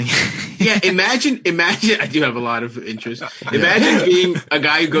 yeah. Imagine. I do have a lot of interests. Imagine being a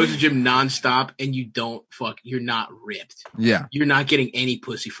guy who goes to the gym nonstop and you don't you're not ripped. Yeah, you're not getting any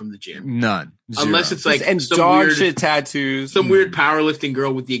pussy from the gym. None. Zero. Unless it's like and some dog weird, shit tattoos. Some weird powerlifting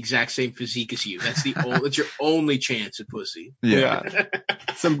girl with the exact same physique as you. That's that's your only chance at pussy. Yeah.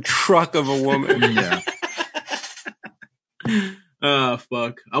 Some truck of a woman. Yeah. Oh,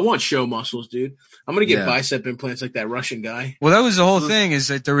 fuck. I want show muscles, dude. I'm going to get bicep implants like that Russian guy. Well, that was the whole thing, is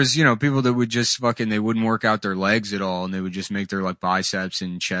that there was, people that would just they wouldn't work out their legs at all, and they would just make their like biceps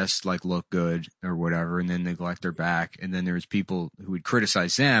and chest like look good or whatever, and then neglect their back. And then there was people who would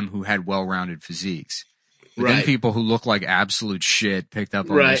criticize them who had well-rounded physiques. But then people who look like absolute shit picked up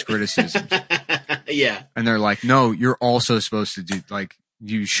on those criticisms. Yeah. And they're like, no, you're also supposed to do, like,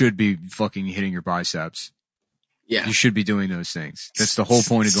 you should be fucking hitting your biceps. Yeah. You should be doing those things. That's the whole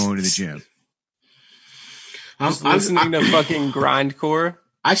point of going to the gym. I'm listening to fucking grindcore.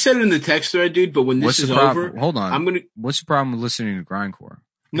 I said it in the text thread, dude, but when this is over, hold on. What's the problem with listening to grindcore?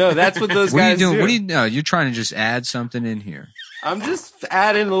 No, that's what those guys do. What are you doing? No, you're trying to just add something in here. I'm just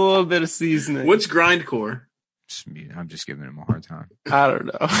adding a little bit of seasoning. What's grindcore? I'm just giving him a hard time. I don't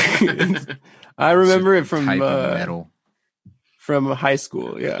know. I remember it from metal. From high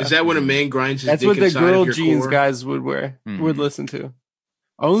school. Yeah, is that when a man grinds his That's dick what the inside girl of your jeans core? guys would wear. Would listen to.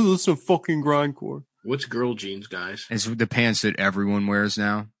 I only listen to fucking grindcore. What's girl jeans, guys? It's the pants that everyone wears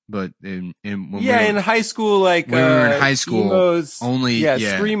now. But in high school, like when we were in high school, emos, only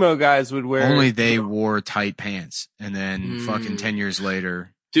screamo guys would wear. Only they wore tight pants, and then fucking 10 years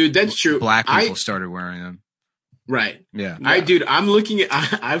later, dude, that's true. Black people started wearing them. Right. Yeah. I'm looking at.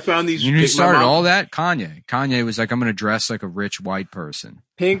 I found these. You started all that. Kanye was like, I'm going to dress like a rich white person.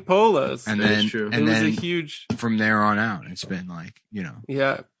 Pink polos. And then, it was a huge. From there on out, it's been like,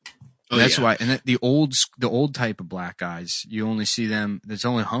 Yeah. That's why, and the old type of black guys, you only see them. There's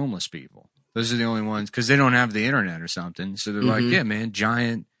only homeless people. Those are the only ones because they don't have the internet or something. So they're like, yeah, man,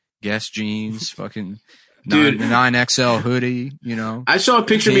 giant Guess jeans, fucking 9XL hoodie. I saw a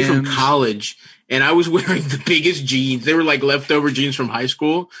picture of me from college, and I was wearing the biggest jeans. They were like leftover jeans from high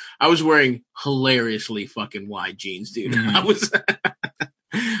school. I was wearing hilariously fucking wide jeans, dude. I was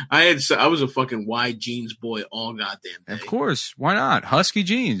a fucking wide jeans boy all goddamn day. Of course, why not? Husky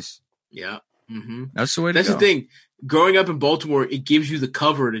jeans. Yeah. Mm-hmm. That's the way to That's go. the thing. Growing up in Baltimore, it gives you the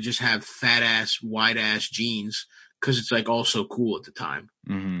cover to just have fat ass, wide ass jeans because it's like all so cool at the time.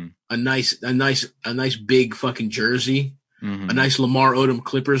 Mm-hmm. A nice big fucking jersey. Mm-hmm. A nice Lamar Odom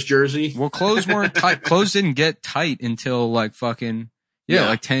Clippers jersey. Well, clothes weren't tight. Clothes didn't get tight until like fucking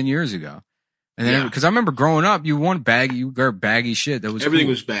like 10 years ago. And then because I remember growing up, you wear baggy shit. That was everything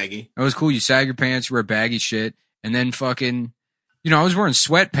cool. was baggy. That was cool. You sag your pants, you wear baggy shit, and then fucking. I was wearing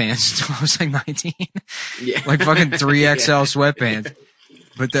sweatpants until I was like 19. Yeah. Like fucking 3XL sweatpants.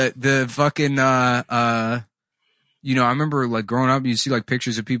 But the fucking, I remember like growing up, you see like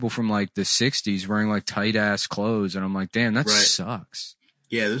pictures of people from like the 60s wearing like tight ass clothes. And I'm like, damn, that sucks.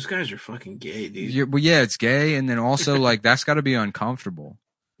 Yeah, those guys are fucking gay, dude. It's gay. And then also like, that's got to be uncomfortable.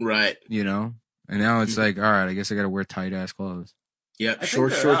 Right. And now it's like, all right, I guess I got to wear tight ass clothes. Yeah.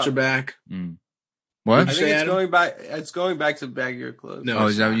 Shorts are back. Mm. What? I think it's going back. It's going back to baggier clothes. No,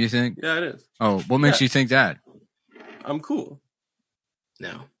 is that what you think? Yeah, it is. Oh, what makes you think that? I'm cool.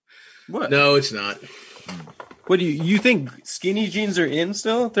 No. What? No, it's not. What do you think? Skinny jeans are in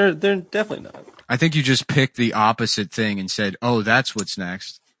still? They're definitely not. I think you just picked the opposite thing and said, "Oh, that's what's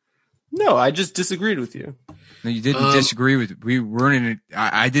next." No, I just disagreed with you. No, you didn't disagree with. We weren't in it.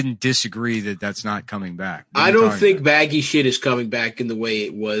 I didn't disagree that that's not coming back. I don't think baggy shit is coming back in the way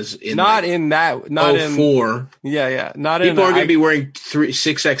it was in. Not in that. Not in 04. Yeah. Not people are going to be wearing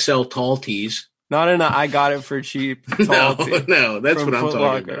 6XL tall tees. Not in I got it for cheap. Tall tee no, that's what I'm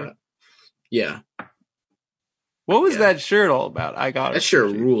talking about. Yeah. What was that shirt all about? I got it. That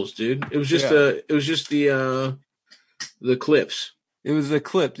shirt rules, dude. It was just the clips. It was the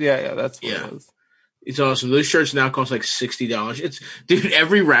clip. Yeah. That's what it was. It's awesome. Those shirts now cost like $60. Dude,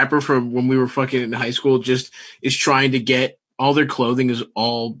 every rapper from when we were fucking in high school just is trying to get all their clothing is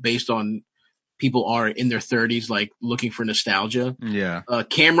all based on people are in their 30s, like looking for nostalgia. Yeah.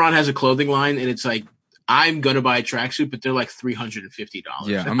 Cameron has a clothing line and it's like, I'm gonna buy a tracksuit, but they're like $350.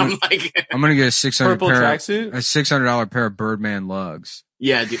 Yeah, I'm like, I'm gonna get a $600 pair of Birdman lugs.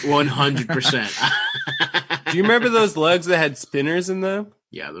 Yeah, 100%. Do you remember those lugs that had spinners in them?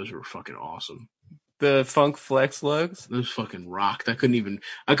 Yeah, those were fucking awesome. The Funk Flex lugs? Those fucking rocked. I couldn't even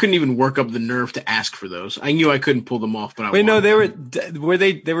work up the nerve to ask for those. I knew I couldn't pull them off, but I no, they were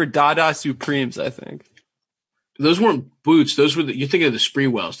Dada Supremes, I think. Those weren't boots. Those were you're thinking of the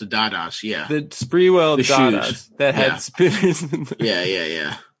Spreewells, the Dadas, yeah. The Spreewell Dadas shoes. that had spinners in them.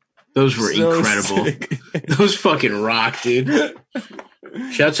 Yeah. Those were incredible. Those fucking rock, dude.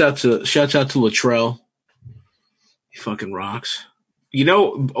 Shouts out to Latrell. He fucking rocks. You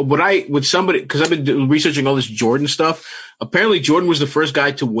know, because I've been researching all this Jordan stuff. Apparently, Jordan was the first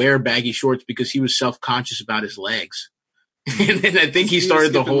guy to wear baggy shorts because he was self-conscious about his legs. And then I think he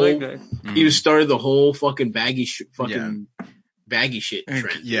started the whole fucking baggy shit trend.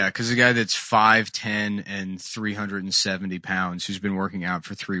 Yeah, because the guy that's 5'10" and 370 pounds who's been working out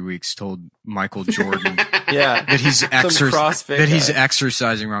for 3 weeks told Michael Jordan that he's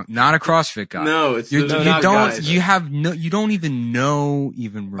exercising wrong. Not a CrossFit guy. No, you don't even know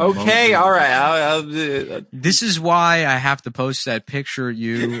remotely. Okay, all right. I'll do it. This is why I have to post that picture of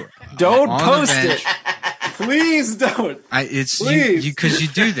you. Don't post it. Please don't. Please. Because you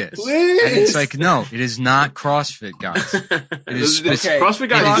do this. Please. And it's like, no, it is not CrossFit guys. It is CrossFit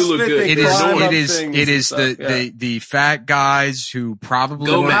guys do look good. It is the fat guys who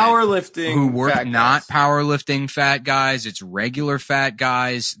probably powerlifting, who work not powerlifting fat guys. It's regular fat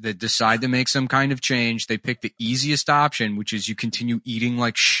guys that decide to make some kind of change. They pick the easiest option, which is you continue eating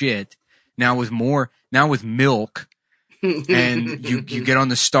like shit. Now with milk. And you get on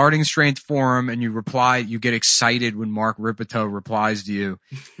the Starting Strength forum and you get excited when Mark Ripito replies to you,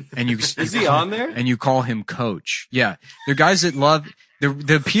 and is he on there? And you call him coach. Yeah, they're guys that love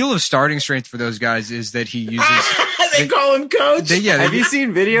the appeal of Starting Strength for those guys is that he uses. They call him coach. Have you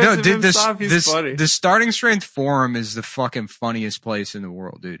seen videos of him? He's funny. The Starting Strength forum is the fucking funniest place in the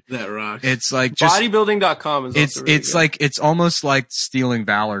world, dude. That rocks. It's like bodybuilding.com is. It's almost like stealing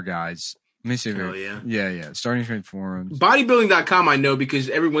valor, guys. Let me see. Yeah. Starting Strength forums. Bodybuilding.com I know because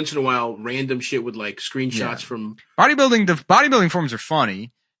every once in a while random shit with like screenshots from bodybuilding. The bodybuilding forums are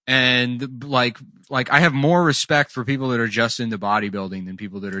funny, and like I have more respect for people that are just into bodybuilding than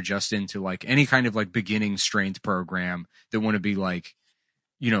people that are just into like any kind of like beginning strength program that want to be like,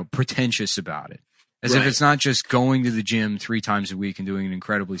 pretentious about it. As if it's not just going to the gym 3 times a week and doing an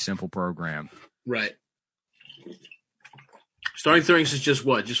incredibly simple program. Right. Starting things is just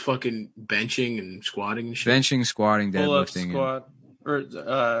what? Just fucking benching and squatting and shit? Benching, squatting, deadlifting. Pull-up,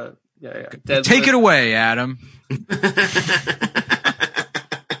 squat. Deadlift. Take it away, Adam.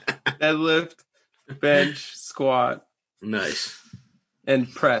 Deadlift, bench, squat. Nice.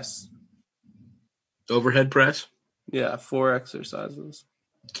 And press. Overhead press? Yeah, 4 exercises.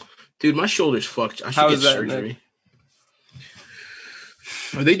 Dude, my shoulder's fucked. I should get surgery. Nick?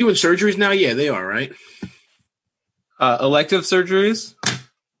 Are they doing surgeries now? Yeah, they are, right? Elective surgeries?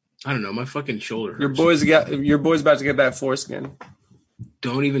 I don't know. My fucking shoulder hurts. Your boy's about to get that foreskin.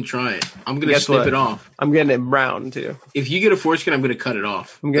 Don't even try it. I'm going to snip it off. I'm getting it brown, too. If you get a foreskin, I'm going to cut it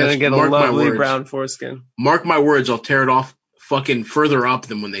off. I'm going to get a lovely brown foreskin. Mark my words, I'll tear it off fucking further up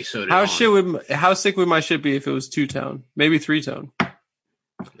than when they sewed it on. How sick would my shit be if it was 2-tone? Maybe 3-tone. No.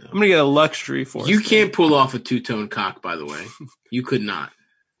 I'm going to get a luxury foreskin. You can't pull off a 2-tone cock, by the way. You could not.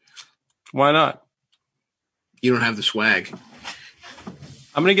 Why not? You don't have the swag.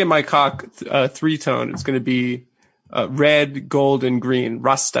 I'm going to get my cock 3-tone. It's going to be red, gold, and green.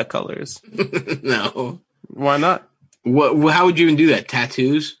 Rasta colors. No. Why not? What? How would you even do that?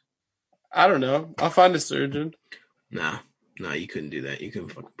 Tattoos? I don't know. I'll find a surgeon. No, you couldn't do that. You couldn't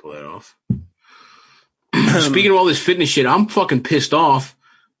fucking pull that off. Speaking of all this fitness shit, I'm fucking pissed off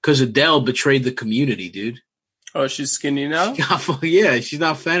because Adele betrayed the community, dude. Oh, she's skinny now? Yeah, she's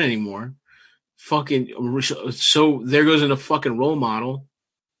not fat anymore. Fucking so there goes in a fucking role model.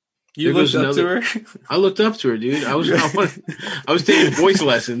 You looked up to her? I looked up to her, dude. I was taking voice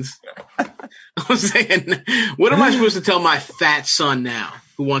lessons. I was saying, what am I supposed to tell my fat son now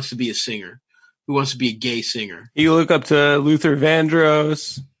who wants to be a singer, who wants to be a gay singer? You look up to Luther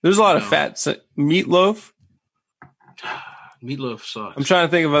Vandross. There's a lot of fat. Meatloaf. Meatloaf sucks. I'm trying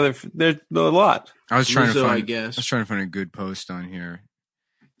to think of there's a lot. I was trying to find a good post on here.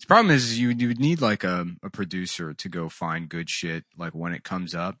 The problem is you would need like a producer to go find good shit like when it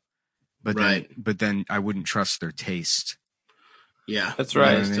comes up, but then I wouldn't trust their taste. Yeah, that's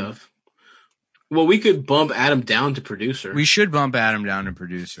right. Stuff. Well, we could bump Adam down to producer. We should bump Adam down to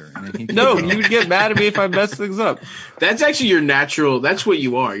producer. And then he No, you would get mad at me if I mess things up. That's actually your natural. That's what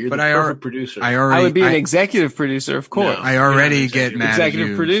you are. You're the perfect producer. I would be an executive producer, of course. No, I already get mad at you.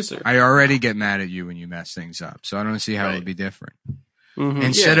 Executive producer. I already get mad at you when you mess things up. So I don't see how it would be different. Mm-hmm.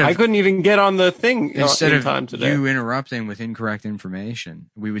 Instead of, I couldn't even get on the thing instead in time today. You interrupting with incorrect information,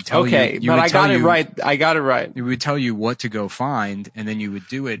 we would tell you. Okay, but I got it right. I got it right. We would tell you what to go find, and then you would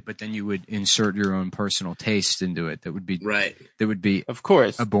do it. But then you would insert your own personal taste into it. That would be right. That would be, of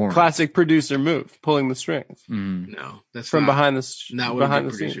course, a boring classic producer move, pulling the strings. No, that's from behind the not what a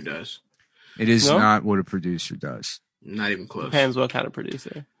producer does. It is not what a producer does. Not even close. Depends what kind of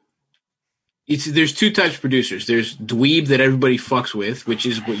producer. There's two types of producers. There's dweeb that everybody fucks with, which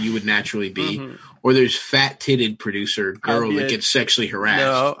is what you would naturally be, or there's fat-titted producer girl that gets sexually harassed.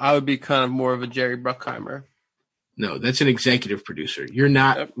 No, I would be kind of more of a Jerry Bruckheimer. No, that's an executive producer. You're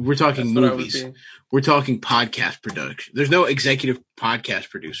not. Yep. We're talking movies. We're talking podcast production. There's no executive podcast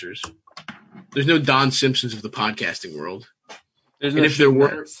producers. There's no Don Simpsons of the podcasting world. There's and if there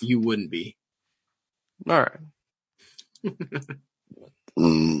were, you wouldn't be. All right.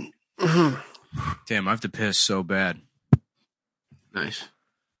 Damn, I have to piss so bad. Nice.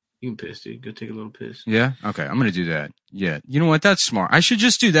 You can piss, dude. Go take a little piss. Yeah? Okay, I'm going to do that. Yeah. You know what? That's smart. I should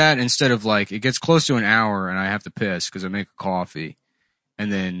just do that instead of it gets close to an hour and I have to piss because I make a coffee.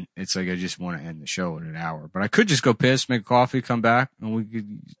 And then it's I just want to end the show in an hour. But I could just go piss, make a coffee, come back, and we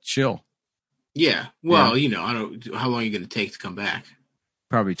could chill. Yeah. Well, how long are you going to take to come back?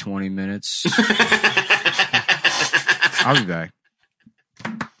 Probably 20 minutes. I'll be back.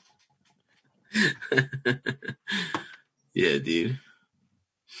 Yeah, dude.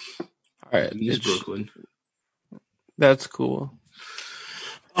 All right, it's Brooklyn. That's cool.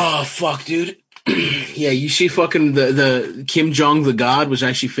 Oh fuck, dude. Yeah, you see, fucking the Kim Jong the God was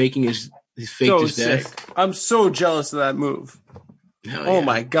actually faking his death. I'm so jealous of that move. Oh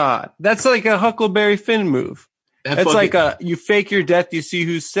my god, that's like a Huckleberry Finn move. It's like you fake your death, you see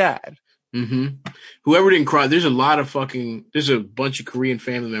who's sad. Mm-hmm. Whoever didn't cry, there's a bunch of Korean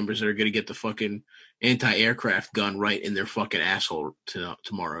family members that are going to get the fucking anti-aircraft gun right in their fucking asshole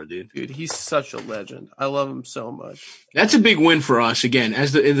tomorrow, dude. Dude, he's such a legend. I love him so much. That's a big win for us. Again,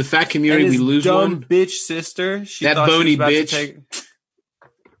 as in the fat community, we lose one. Bitch sister, that bony bitch.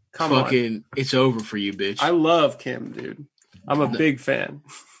 Come on. It's over for you, bitch. I love Kim, dude. I'm a big fan.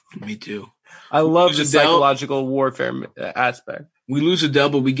 Me too. I love the psychological warfare aspect. We lose a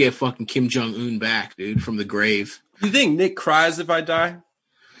double, we get fucking Kim Jong-un back, dude, from the grave. You think Nick cries if I die?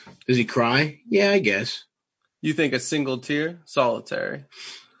 Does he cry? Yeah, I guess. You think a single tear? Solitary.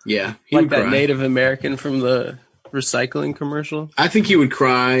 Yeah. Like that Native American from the recycling commercial? I think he would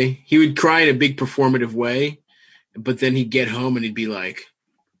cry. He would cry in a big performative way, but then he'd get home and he'd be like,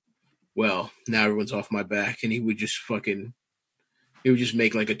 well, now everyone's off my back. And he would just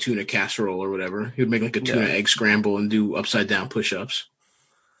make like a tuna casserole or whatever. He would make like a tuna egg scramble and do upside down push-ups.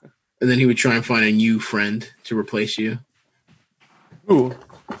 And then he would try and find a new friend to replace you. Who?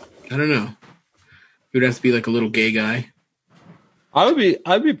 I don't know. He would have to be like a little gay guy. I'd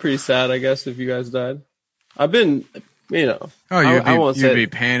be pretty sad, I guess, if you guys died. I've been, Oh, you'd be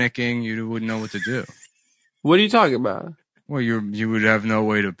panicking. You wouldn't know what to do. What are you talking about? Well, you would have no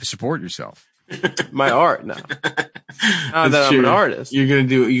way to support yourself. My art now. Now that I'm an artist. You're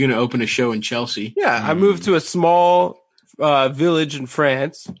gonna open a show in Chelsea. Yeah, I moved to a small village in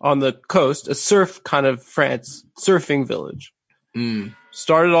France on the coast, a surfing village.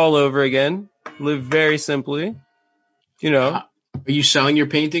 Started all over again. Live very simply. Are you selling your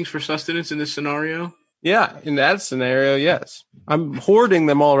paintings for sustenance in this scenario? Yeah, in that scenario, yes. I'm hoarding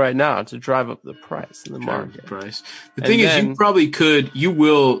them all right now to drive up the price in the market. The thing is, you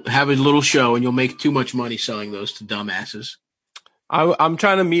will have a little show and you'll make too much money selling those to dumbasses. I'm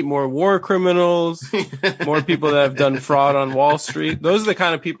trying to meet more war criminals, more people that have done fraud on Wall Street. Those are the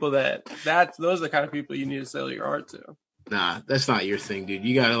kind of people you need to sell your art to. Nah, that's not your thing, dude.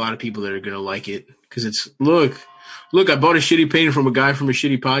 You got a lot of people that are going to like it because it's, look, I bought a shitty painting from a guy from a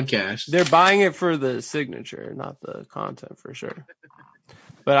shitty podcast. They're buying it for the signature, not the content, for sure.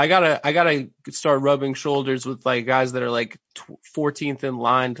 But I gotta start rubbing shoulders with like guys that are like 14th in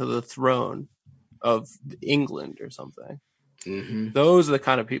line to the throne of England or something. Mm-hmm. Those are the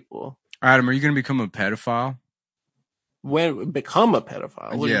kind of people. Adam, are you going to become a pedophile? Become a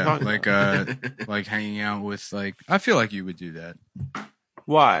pedophile? What are you talking about? Like hanging out with I feel like you would do that.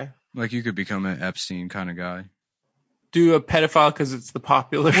 Why? Like you could become an Epstein kind of guy. Do a pedophile because it's the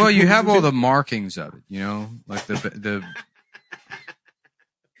popular. Well, you have all the markings of it, like the.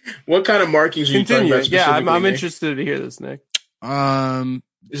 What kind of markings are you talking about? Yeah, I'm interested to hear this, Nick.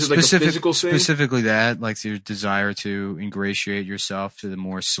 Is it like a physical thing? Specifically that, like your desire to ingratiate yourself to the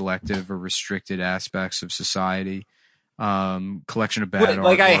more selective or restricted aspects of society. Collection of bad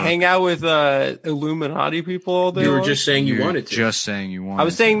Like I artwork. hang out with Illuminati people all day You were long? just saying you You're wanted to. Just saying you wanted I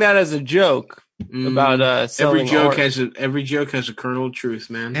was saying that as a joke about selling every joke has a kernel of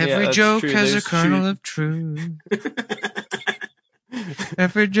truth, man. Every that's joke true. has There's a kernel of truth.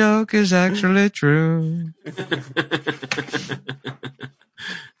 Every joke is actually true.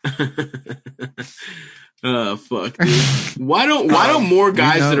 Oh fuck, dude. Why don't more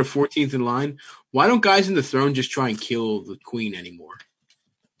guys that are 14th in line? Why don't guys in the throne just try and kill the queen anymore?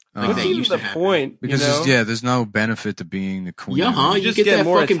 Like What's that even used the to happen. point? Because you know? there's no benefit to being the queen. Yeah, huh? You You just get get that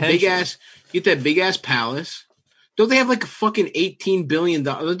more fucking big attention. ass. You get that big ass palace. Don't they have like a fucking $18 billion?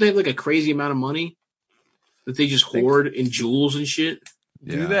 Don't they have like a crazy amount of money that they just hoard in jewels and shit?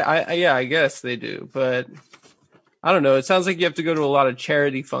 Do they? I guess they do, but I don't know. It sounds like you have to go to a lot of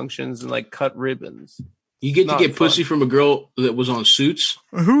charity functions and like cut ribbons. You get to Not get fun. pussy from a girl that was on Suits.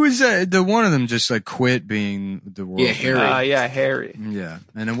 Who is that? The one of them just like quit being the world. Yeah, Harry. Harry. Yeah,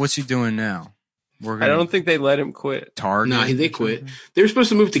 and then what's he doing now? I don't think they let him quit. Target. Nah, they quit. They were supposed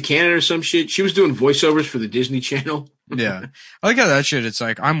to move to Canada or some shit. She was doing voiceovers for the Disney Channel. Yeah, I like how that shit. It's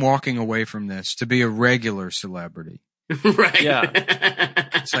like I'm walking away from this to be a regular celebrity. Right. Yeah.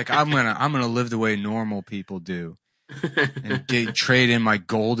 It's like I'm gonna live the way normal people do and trade in my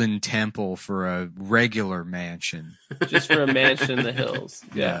golden temple for a regular mansion. Just for a mansion in the hills.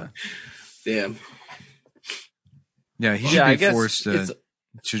 Yeah. Damn. Yeah, he should Yeah, I be guess forced it's-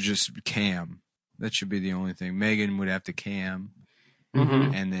 to just cam. That should be the only thing. Megan would have to cam,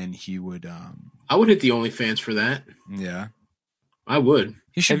 Mhm. and then he would. I would hit the OnlyFans for that. Yeah, I would.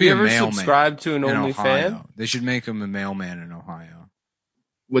 he should Have be you a ever mailman. subscribed to an in OnlyFans? Ohio. They should make him a mailman in Ohio.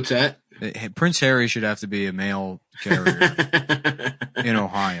 What's that? Prince Harry should have to be a mail carrier in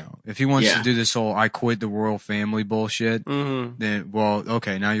Ohio. If he wants to do this whole "I quit the royal family" bullshit, Mm-hmm. then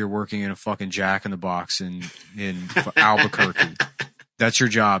okay, now you're working in a fucking Jack in the Box in Albuquerque. That's your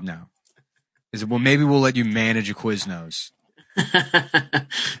job now. Is it? Well, maybe we'll let you manage a Quiznos. That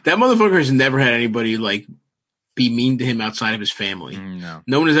motherfucker has never had anybody like be mean to him outside of his family. No.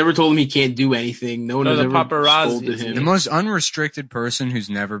 No one has ever told him he can't do anything. No one has the ever paparazzi scolded is him. The most unrestricted person who's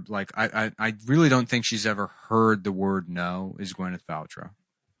never like I really don't think she's ever heard the word no is Gwyneth Paltrow.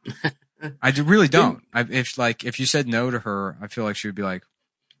 Really don't. If you said no to her, I feel like she would be like,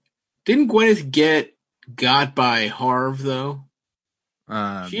 Didn't Gwyneth got by Harv though?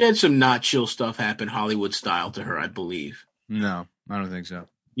 She had some not chill stuff happen Hollywood style to her, I believe. no, I don't think so.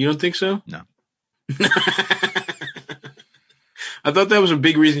 You don't think so? No. I thought that was a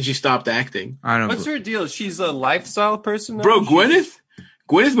big reason she stopped acting. I don't. What's her deal? She's a lifestyle person now? Bro, Gwyneth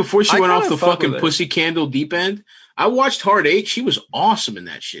before she I went off kinda the fuck fucking with her. pussy candle deep end, I watched Hard Eight. She was awesome in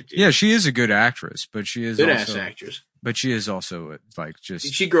that shit, dude. Yeah, she is a good actress, but she is Good also, ass actress. But she is also like Did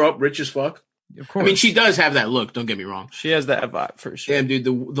just. she grow up rich as fuck? Of course. I mean, she does have that look. Don't get me wrong. She has that vibe for sure. Damn, dude,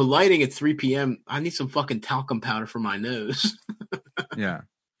 the lighting at 3 p.m. I need some fucking talcum powder for my nose. Yeah.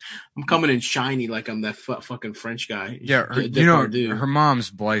 I'm coming in shiny like I'm that fucking French guy. Yeah, her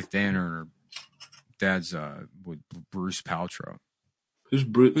mom's Blythe Danner and her dad's Bruce Paltrow. Who's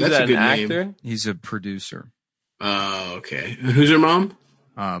Bruce? Who's That's that, a good an name. actor? He's a producer. Oh, okay. Who's her mom?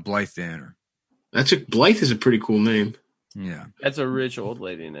 Blythe Danner. Blythe is a pretty cool name. Yeah. That's a rich old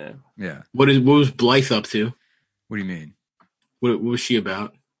lady name. Yeah. What was Blythe up to? What do you mean? What was she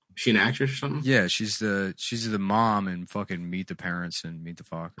about? Is she an actress or something? Yeah, she's the mom in fucking Meet the Parents and Meet the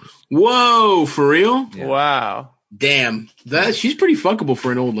Fockers. Whoa, for real? Yeah. Wow. Damn, she's pretty fuckable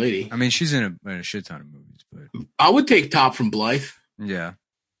for an old lady. I mean, she's in a shit ton of movies, but I would take top from Blythe. yeah.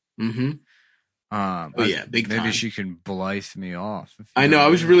 Mm-hmm. Oh yeah, big time. Maybe she can Blythe me off. I know. I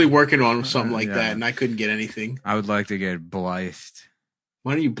was really working on something like Yeah. that, and I couldn't get anything. I would like to get Blythed.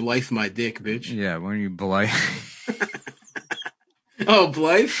 Why don't you Blythe my dick, bitch? Yeah, when you Blythe. Oh,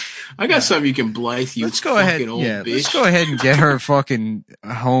 Blythe. I got something you can Blythe. You Let's go ahead. fucking old Yeah, bitch. let's go ahead and get her fucking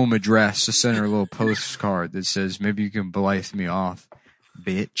home address to send her a little postcard that says, "Maybe you can Blythe me off,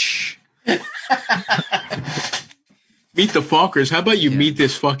 bitch." Meet the Fockers. How about you meet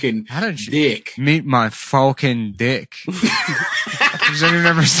this fucking How did you dick? meet my fucking dick? Has anyone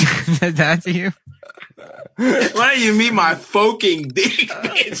ever said that to you? Why don't you meet my fucking dick,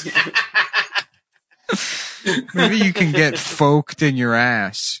 bitch? Maybe you can get folked in your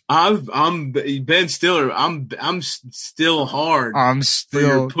ass. I'm Ben Stiller. I'm still hard I'm for your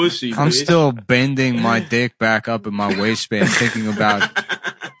still pussy. I'm bitch. still bending my dick back up in my waistband, thinking about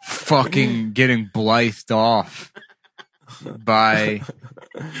fucking getting Blythed off by.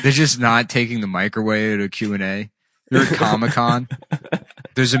 They're just not taking the microwave at a Q&A. You're at Comic-Con.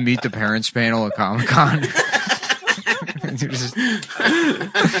 There's a Meet the Parents panel at Comic-Con.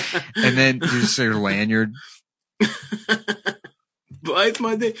 And then there's your lanyard. Blythe's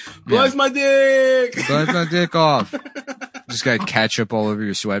my dick. Blythe's my dick. Blythe's my dick off. Just got ketchup all over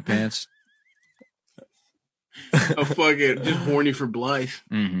your sweatpants. Oh, fuck it. Just horny for Blythe.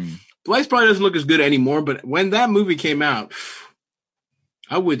 Mm-hmm. Blythe probably doesn't look as good anymore, but when that movie came out,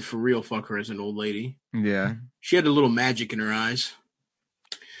 I would for real fuck her as an old lady. Yeah. She had a little magic in her eyes.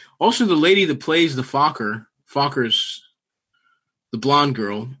 Also, the lady that plays the Fokker's the blonde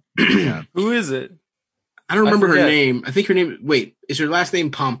girl. Yeah. Who is it? I don't remember her name. I think her name. Wait, is her last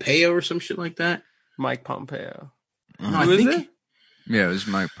name Pompeo or some shit like that? Mike Pompeo. No, Who is it? Yeah, it was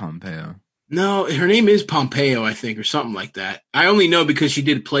Mike Pompeo. No, her name is Pompeo, I think, or something like that. I only know because she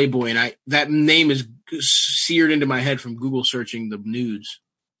did Playboy, and that name is seared into my head from Google searching the nudes.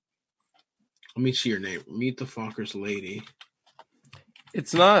 Let me see her name. Meet the Fokker's lady.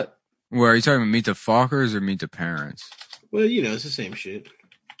 It's not. Where are you talking about? Meet the Fockers or Meet the Parents? Well, you know, it's the same shit.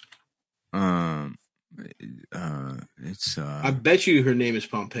 It's I bet you her name is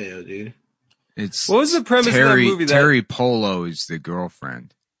Pompeo, dude. It's What was the premise of that movie? Terry Polo is the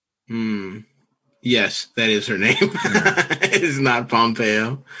girlfriend. Yes, that is her name. It is not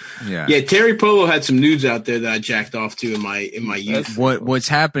Pompeo. Yeah. Yeah, Terry Polo had some nudes out there that I jacked off to in my youth. What's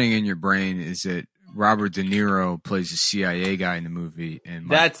happening in your brain is that Robert De Niro plays a CIA guy in the movie, and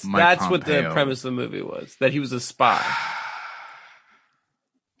That's Pompeo. what the premise of the movie was. That he was a spy.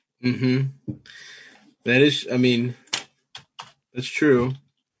 Mm-hmm. That is, I mean, that's true.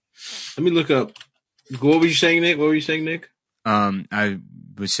 Let me look up. What were you saying, Nick? I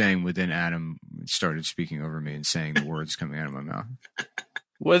was saying within Adam started speaking over me and saying the words coming out of my mouth.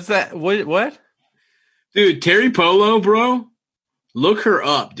 What's that? What? Dude, Terry Polo, bro. Look her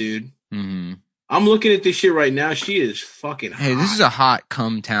up, dude. Mm-hmm. I'm looking at this shit right now. She is fucking hot. Hey, this is a hot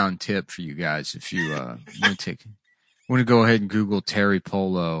come town tip for you guys. If you want to go ahead and Google Terry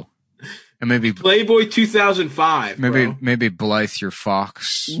Polo, and maybe Playboy 2005. Maybe Blythe your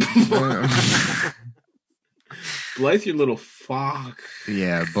fox. Blythe your little fuck.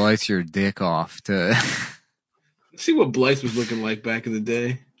 Yeah, Blythe your dick off. To Let's see what Blythe was looking like back in the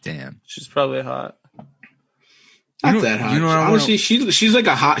day. Damn, She's probably hot. Not that hot. Honestly, she's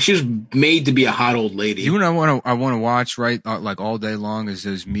like she's made to be a hot old lady. You know what I want to watch like all day long is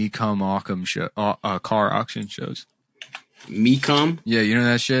those Me Come Occam car auction shows. Me Come? Yeah, you know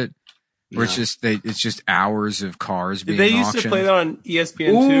that shit. Where No. it's just hours of cars being Did they auctioned. used to play that on ESPN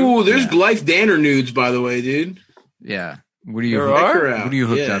Ooh, there's Yeah. Blythe Danner nudes, by the way, dude. Yeah. What are you? There are? What are you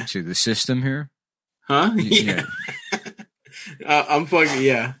hooked up to? The system here? Huh? Yeah. I'm fucking,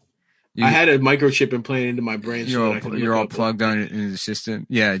 yeah. I had a microchip implanted into my brain. You're all plugged on into the system.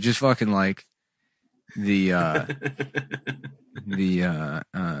 Yeah, just fucking like the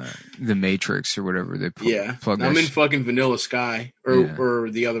Matrix or whatever they plug. I'm in fucking Vanilla Sky or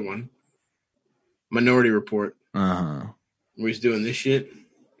the other one, Minority Report. Uh-huh. Where he's doing this shit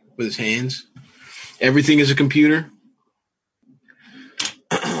with his hands. Everything is a computer.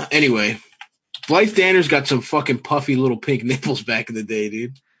 Anyway, Blythe Danner's got some fucking puffy little pink nipples back in the day,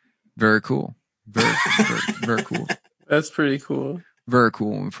 dude. Very cool. Very cool. That's pretty cool. Very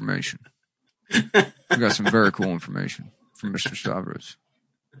cool information. We got some very cool information from Mr. Stavros.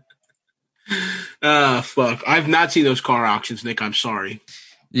 Fuck. I've not seen those car auctions, Nick. I'm sorry.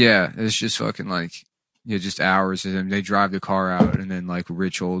 Yeah, it's just fucking like, just hours of them. They drive the car out, and then like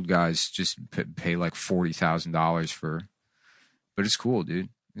rich old guys just pay like $40,000 for. But it's cool, dude.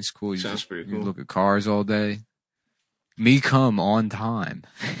 It's cool. Sounds pretty cool. You look at cars all day. Me Come on time.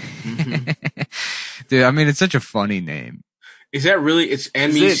 Mm-hmm. Dude, I mean, it's such a funny name. Is that really? It's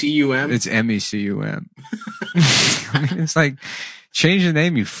MECUM? It's MECUM. I mean, it's like, change the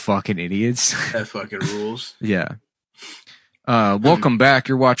name, you fucking idiots. That fucking rules. Yeah. Welcome back.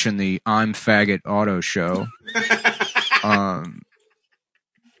 You're watching the I'm Faggot Auto Show.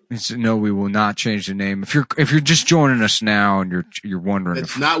 No, we will not change the name. If you're just joining us now and you're wondering,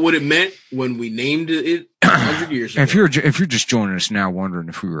 that's not what it meant when we named it 100 years ago. If you're just joining us now, wondering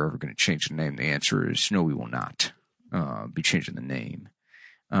if we were ever going to change the name, the answer is no, we will not be changing the name.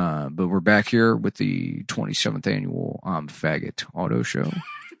 But we're back here with the 27th annual Faggot Auto Show.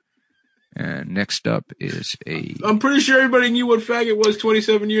 And next up is I'm pretty sure everybody knew what faggot was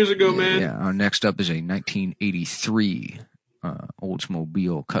 27 years ago, man. Yeah, next up is a 1983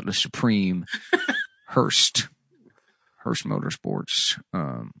 Oldsmobile Cutlass Supreme Hearst Motorsports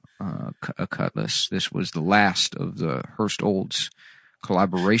a Cutlass. This was the last of the Hearst Olds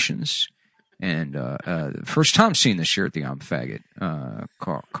collaborations, and first time seen this year at the I'm Faggot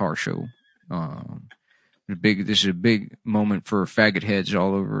car show. This is a big moment for faggot heads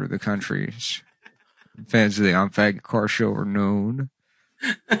all over the country. Fans of the On Faggot Car Show are known.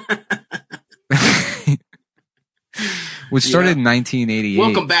 Which started in 1988.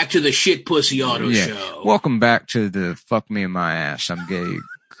 Welcome back to the Shit Pussy Auto Show. Welcome back to the Fuck Me in My Ass, I'm Gay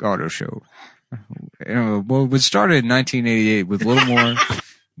Auto Show. Well, it started in 1988 with little more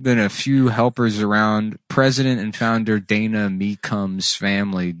than a few helpers around. President and founder Dana Meecum's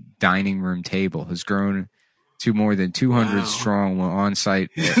family dining room table has grown to more than 200 strong while on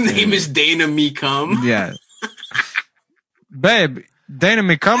site. His name is Dana Meecum. Yeah. Babe, Dana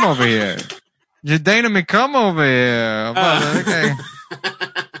Meecum over here. Dana Meecum over here. Okay.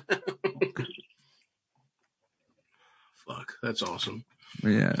 Fuck, that's awesome.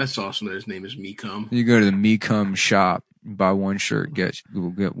 Yeah. That's awesome that his name is Meecum. You go to the Meecum shop, buy one shirt,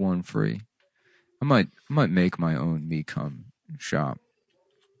 we'll get one free. I might make my own Meecum shop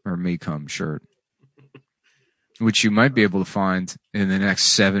or Meecum shirt, which you might be able to find in the next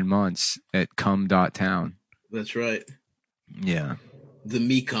 7 months at cum.town. That's right. Yeah. The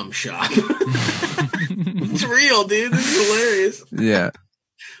Meecum shop. It's real, dude. This is hilarious. Yeah.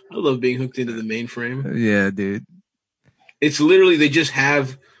 I love being hooked into the mainframe. Yeah, dude. It's literally, they just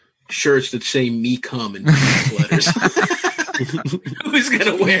have shirts that say Meecum in letters. Who's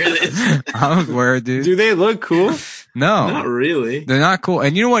going to wear this? I would wear it, dude. Do they look cool? No. Not really. They're not cool.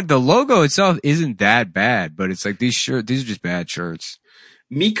 And you know what? The logo itself isn't that bad, but it's like these are just bad shirts.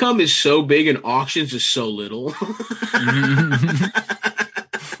 Meecum is so big and auctions is so little.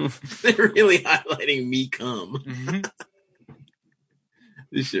 They're really highlighting Meecum. Mm-hmm.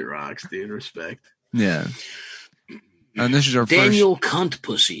 This shit rocks, dude. Respect. Yeah. And this is our Daniel Cunt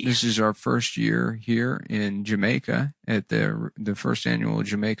Pussy. This is our first year here in Jamaica at the first annual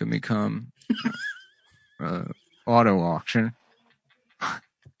Jamaica Meecum auto auction.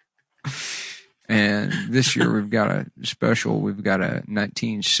 And this year we've got a special. We've got a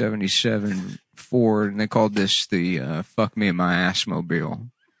 1977 Ford, and they called this the "Fuck Me in My Ass Mobile,"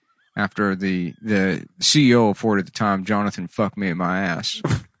 after the CEO of Ford at the time, Jonathan "Fuck Me in My Ass."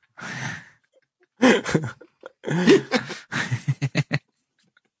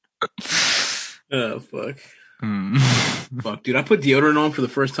 Oh fuck! Fuck, dude! I put deodorant on for the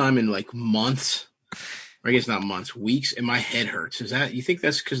first time in like months. Or I guess not months, weeks, and my head hurts. Is that, you think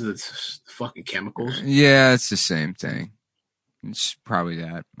that's because of the fucking chemicals? Yeah, it's the same thing. It's probably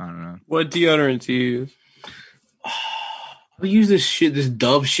that. I don't know. What deodorant do you use? I use this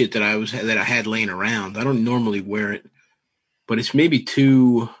Dove shit that I had laying around. I don't normally wear it, but it's maybe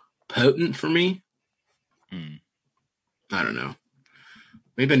too potent for me. I don't know.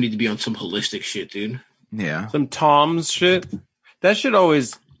 Maybe I need to be on some holistic shit, dude. Yeah. Some Tom's shit. That shit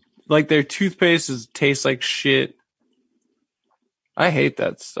always, like, their toothpaste tastes like shit. I hate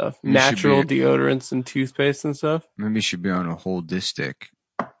that stuff. Natural deodorants and toothpaste and stuff. Maybe you should be on a holistic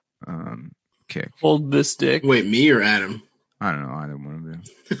kick. Hold this dick. Wait, me or Adam? I don't know. I don't want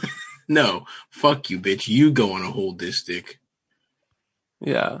to be. No, fuck you, bitch. You go on a hold-this-dick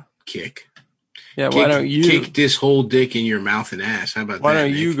Yeah. kick. Yeah, why don't you? Kick this whole dick in your mouth and ass. How about that? Why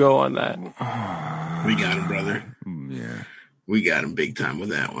don't Nick? you go on that? We got him, brother. Yeah. We got him big time with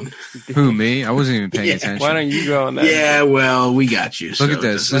that one. Who, me? I wasn't even paying Yeah. attention. Why don't you go on that? Yeah, well, we got you. Look at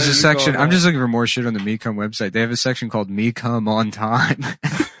this. There's a section. on I'm that? just looking for more shit on the Meecum website. They have a section called Meecum on time.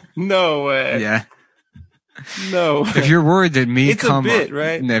 No way. Yeah. No way. If you're worried that me It's a come, bit,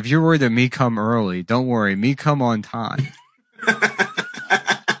 right? If you're worried that me come early, don't worry. Me come on time.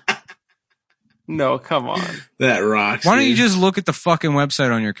 No, come on. That rocks. Why don't you dude. just look at the fucking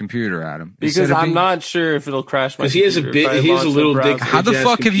website on your computer, Adam? Because Instead of I'm being- not sure if it'll crash my Because he has a computer if I he has a launch little the dick. browser. How the Jazz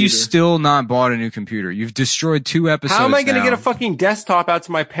fuck have you computer. still not bought a new computer? You've destroyed 2 episodes. How am I going to now. get a fucking desktop out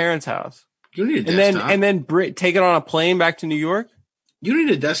to my parents' house? You don't need a And desktop. then take it on a plane back to New York? You don't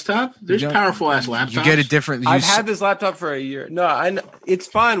need a desktop. There's don't- powerful ass laptops. You get a different. I've had this laptop for a year. No, it's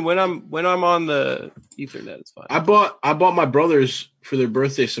fine when I'm on the Ethernet. It's fine. I bought my brothers for their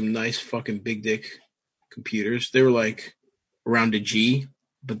birthday some nice fucking big dick computers. They were like around a G,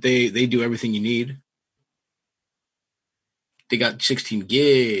 but they do everything you need. They got 16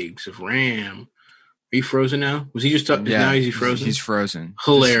 gigs of RAM. Are you frozen now? Was he just now? Is he frozen? He's frozen.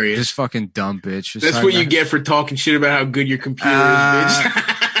 Hilarious. This fucking dumb bitch. Just That's talking what you about- get for talking shit about how good your computer is,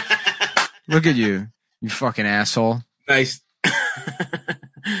 bitch. Look at you, you fucking asshole. Nice.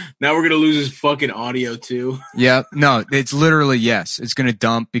 Now we're gonna lose his fucking audio too. Yeah, no, it's literally yes. It's gonna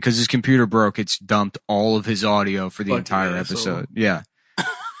dump because his computer broke. It's dumped all of his audio for the Fucking entire asshole. episode. Yeah.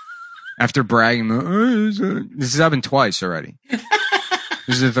 After bragging, this has happened twice already.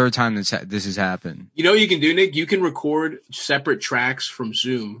 This is the 3rd time this has happened. You know what you can do, Nick? You can record separate tracks from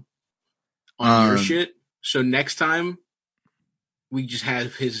Zoom on your shit So next time, we just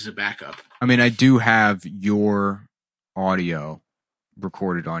have his as a backup. I mean, I do have your audio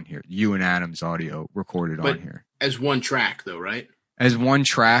recorded on here. You and Adam's audio recorded on here. As one track, though, right? As one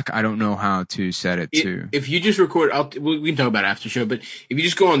track, I don't know how to set it to. If you just record, we can talk about it after the show, but if you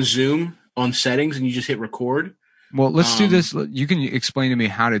just go on Zoom on settings and you just hit record. Well, let's do this. You can explain to me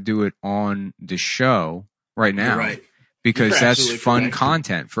how to do it on the show right now. Right. Because that's fun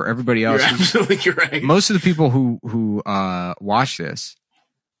content for everybody else. You're absolutely correct. Most of the people who watch this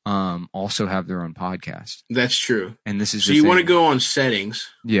also have their own podcast. That's true. And this is so you want to go on settings.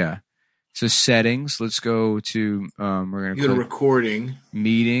 Yeah. So settings, let's go to we're going to recording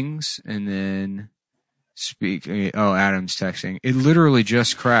meetings and then speak. Oh, Adam's texting. It literally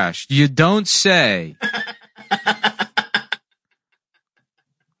just crashed. You don't say.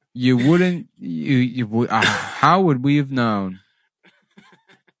 You wouldn't. You how would we have known?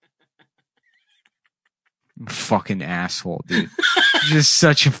 Fucking asshole, dude. Just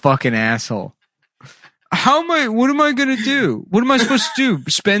such a fucking asshole. What am I gonna do? What am I supposed to do?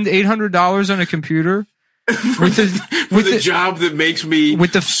 Spend $800 on a computer? with a job that makes me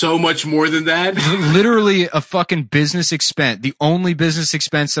so much more than that? Literally a fucking business expense. The only business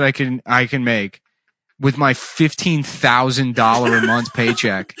expense that I can make with my $15,000 a month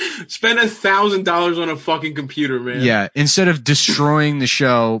paycheck. Spend $1,000 on a fucking computer, man. Yeah. Instead of destroying the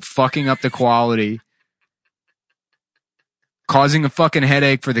show, fucking up the quality, causing a fucking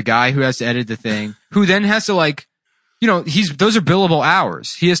headache for the guy who has to edit the thing, who then has to those are billable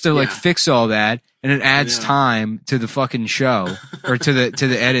hours. He has to fix all that, and it adds time to the fucking show or to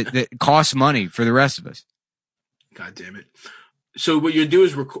the edit that costs money for the rest of us. God damn it. So what you do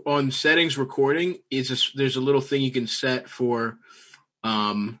is on settings recording there's a little thing you can set for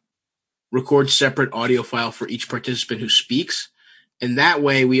record separate audio file for each participant who speaks. And that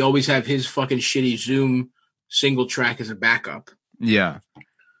way we always have his fucking shitty Zoom single track as a backup. Yeah.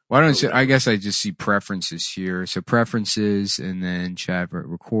 I guess I just see preferences here. So preferences and then chat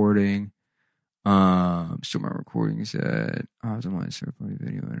recording. Still my recording set. Optimize third-party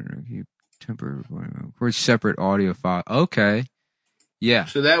video editor. Keep temporary recording. Record separate audio file. Okay. Yeah.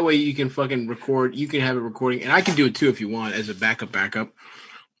 So that way you can fucking record. You can have it recording, and I can do it too if you want as a backup.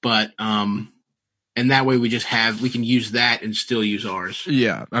 But and that way we can use that and still use ours.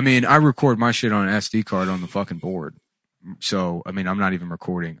 Yeah. I mean, I record my shit on an SD card on the fucking board. So, I mean, I'm not even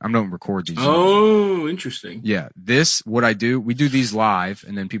recording. I don't record these. Oh, interesting. Yeah. What I do, we do these live,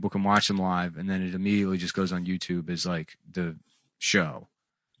 and then people can watch them live, and then it immediately just goes on YouTube as like the show.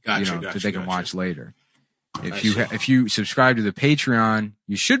 Gotcha. That they can watch later. If you subscribe to the Patreon,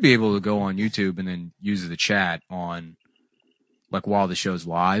 you should be able to go on YouTube and then use the chat on like while the show's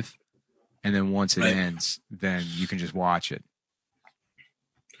live, and then once it ends, then you can just watch it.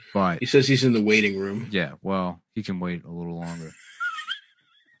 But he says he's in the waiting room. Yeah, well, he can wait a little longer.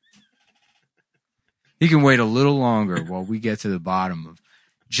 He can wait a little longer while we get to the bottom of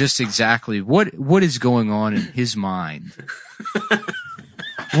just exactly what is going on in his mind.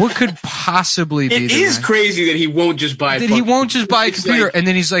 What could possibly be? It is crazy that he won't just buy. He won't just buy a computer, and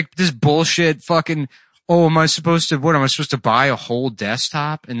then he's like, "This bullshit, fucking." Oh, am I supposed to? What am I supposed to buy a whole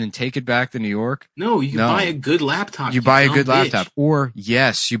desktop and then take it back to New York? No, you can buy a good laptop. You buy a good laptop, or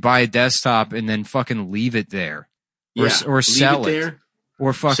yes, you buy a desktop and then fucking leave it there, or sell it there,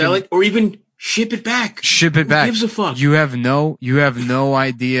 or fucking sell it, or even ship it back. Ship it back. Who gives a fuck? You have no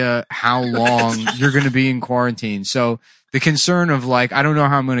idea how long you're going to be in quarantine. So the concern of like, I don't know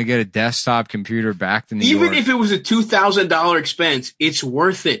how I'm going to get a desktop computer back to New York. Even if it was a $2,000 expense, it's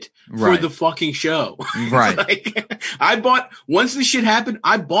worth it for the fucking show. Right. Once this shit happened,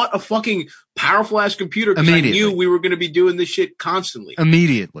 I bought a fucking powerful ass computer because I knew we were going to be doing this shit constantly.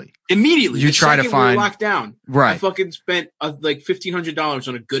 Immediately. You try to find. We were locked down. Right. I fucking spent like $1,500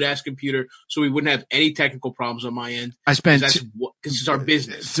 on a good ass computer so we wouldn't have any technical problems on my end. I spent this is our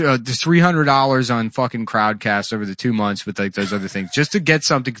business. The $300 on fucking Crowdcast over the 2 months with like those other things just to get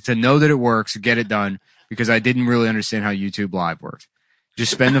something to know that it works, get it done because I didn't really understand how YouTube Live worked.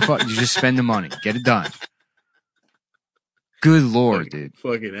 Just spend the money, get it done. Good Lord, dude.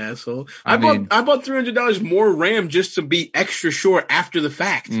 Fucking asshole. I bought $300 more RAM just to be extra sure after the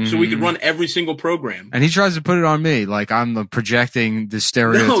fact so we could run every single program. And he tries to put it on me like I'm projecting the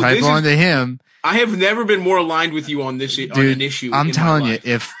stereotype onto him. I have never been more aligned with you on this on an issue. I'm telling you,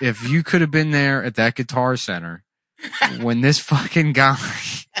 if you could have been there at that Guitar Center when this fucking guy,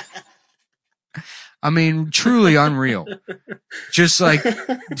 I mean, truly unreal. Just like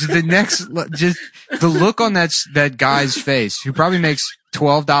just the look on that guy's face, who probably makes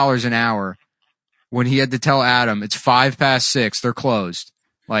 $12 an hour, when he had to tell Adam it's 6:05, they're closed.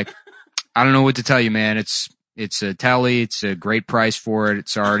 Like, I don't know what to tell you, man. It's a telly. It's a great price for it.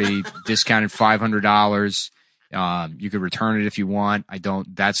 It's already discounted $500. You could return it if you want. I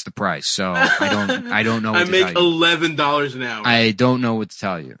don't. That's the price. So I don't know. What I to make tell you. $11 an hour. I don't know what to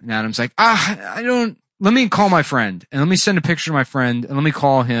tell you. And Adam's like, I don't. Let me call my friend and let me send a picture to my friend and let me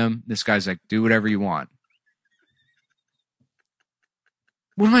call him. This guy's like, do whatever you want.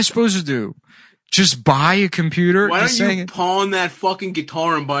 What am I supposed to do? Just buy a computer? Why Just don't you pawn that fucking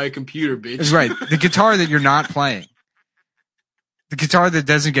guitar and buy a computer, bitch? That's right. The guitar that you're not playing. The guitar that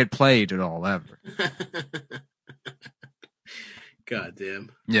doesn't get played at all, ever. God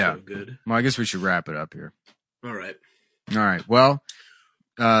damn. Yeah. So good. Well, I guess we should wrap it up here. All right. All right. Well,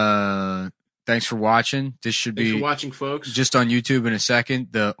 thanks for watching. This should Thanks be for watching, folks. just on YouTube in a second.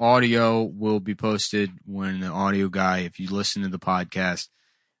 The audio will be posted when the audio guy, if you listen to the podcast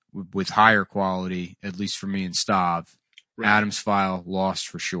with higher quality, at least for me and Stav, Right. Adam's file lost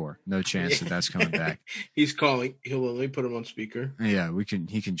for sure. No chance that that's coming back. He's calling. Let me put him on speaker. Yeah,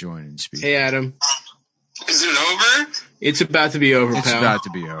 he can join and speak. Hey, Adam. Is it over? It's about to be over, It's pal. about to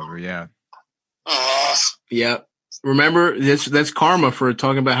be over, yeah. Yep. Remember, that's karma for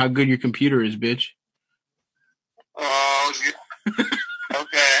talking about how good your computer is, bitch. Oh,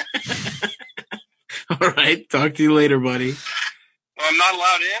 okay. All right. Talk to you later, buddy. Well, I'm not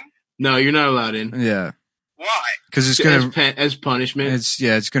allowed in? No, you're not allowed in. Yeah. Why? Because it's gonna as punishment.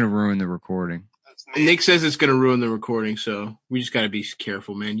 it's gonna ruin the recording. That's me. Nick says it's going to ruin the recording, so we just got to be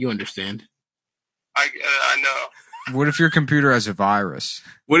careful, man. You understand. I know. What if your computer has a virus?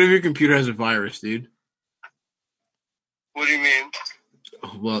 What if your computer has a virus, dude? What do you mean?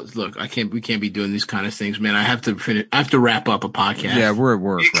 Well, look, we can't be doing these kind of things, man. I have to finish. I have to wrap up a podcast. Yeah, we're at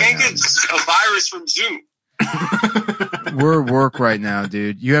work You right can't now. get a virus from Zoom. We're at work right now,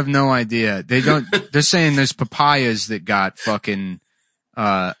 dude. You have no idea. They're saying there's papayas that got fucking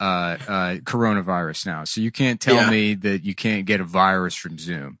coronavirus now. So you can't tell me that you can't get a virus from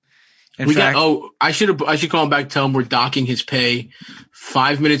Zoom. In fact, I should call him back, tell him we're docking his pay.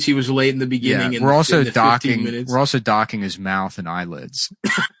 5 minutes he was late in the beginning. yeah, and we're also the 15 docking his mouth and eyelids.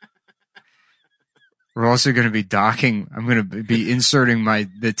 We're also going to be docking. I'm going to be inserting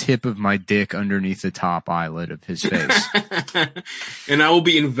the tip of my dick underneath the top eyelid of his face. And I will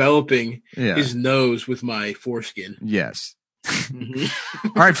be enveloping Yeah. his nose with my foreskin. Yes. Mhm.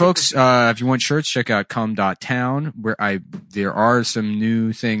 All right, folks. If you want shirts, check out cum.town, where there are some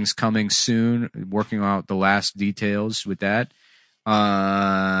new things coming soon. Working out the last details with that.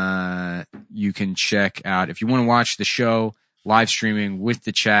 You can check out if you want to watch the show live streaming with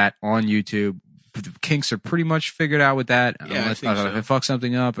the chat on YouTube. The kinks are pretty much figured out with that. Yeah, I think if so. I fuck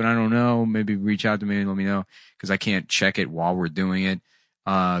something up and I don't know, maybe reach out to me and let me know because I can't check it while we're doing it.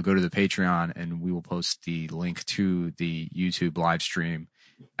 Go to the Patreon and we will post the link to the YouTube live stream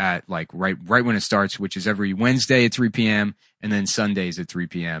at like right when it starts, which is every Wednesday at 3 p.m. and then Sundays at 3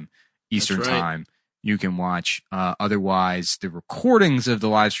 p.m. Eastern That's right. time. You can watch. Otherwise, the recordings of the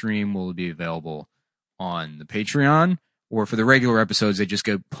live stream will be available on the Patreon, or for the regular episodes, they just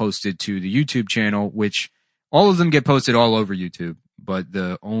get posted to the YouTube channel, which all of them get posted all over YouTube. But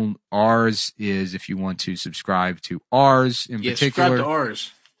ours is if you want to subscribe to ours in particular, subscribe to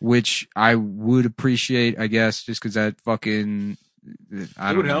ours. which I would appreciate, I guess, just because that fucking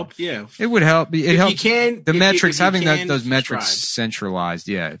It would help. Yeah. It would help. It If helps. you can, The if metrics, you having can, those metrics centralized,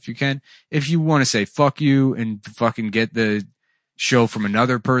 yeah. If you can, if you want to say fuck you and fucking get the show from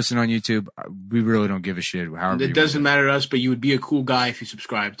another person on YouTube, we really don't give a shit. However, It doesn't matter to us, but you would be a cool guy if you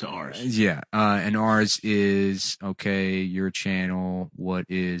subscribe to ours. Yeah, and ours is okay. Your channel. What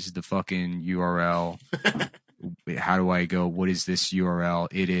is the fucking URL? How do I go? What is this URL?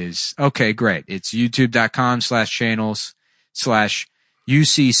 It is okay. Great. It's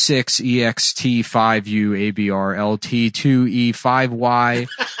youtube.com/channels/UC6EXT5UABRLT2E5Y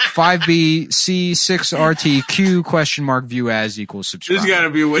 5BC6RTQ question mark view as equals subscribe. There's got to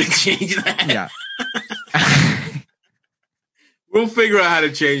be a way to change that. Yeah. We'll figure out how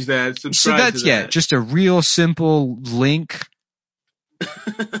to change that. So Subscribe that's to that. just a real simple link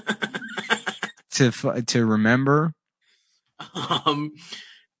to remember.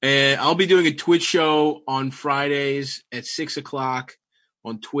 And I'll be doing a Twitch show on Fridays at 6:00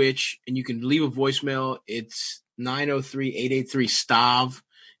 on Twitch, and you can leave a voicemail. It's 903-883-STAV,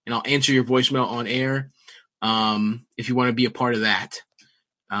 and I'll answer your voicemail on air if you want to be a part of that.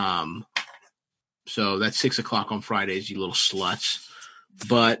 So that's 6:00 on Fridays, you little sluts.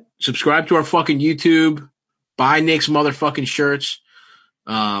 But subscribe to our fucking YouTube. Buy Nick's motherfucking shirts.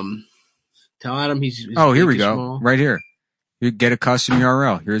 Tell Adam he's Here we too go. small. Right here. You get a custom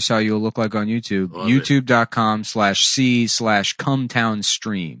URL. Here's how you'll look like on YouTube. Love it. YouTube.com/C/Cumtown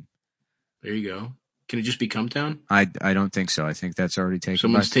stream. There you go. Can it just be Cumtown? I don't think so. I think that's already taken.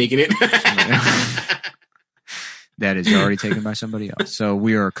 Someone's taking it. That is already taken by somebody else. So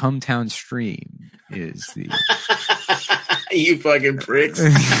we are Cumtown Stream is the. You fucking pricks.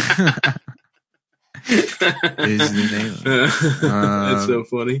 Is the name of it. That's so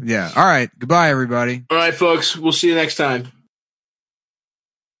funny. Yeah. All right. Goodbye, everybody. All right, folks. We'll see you next time.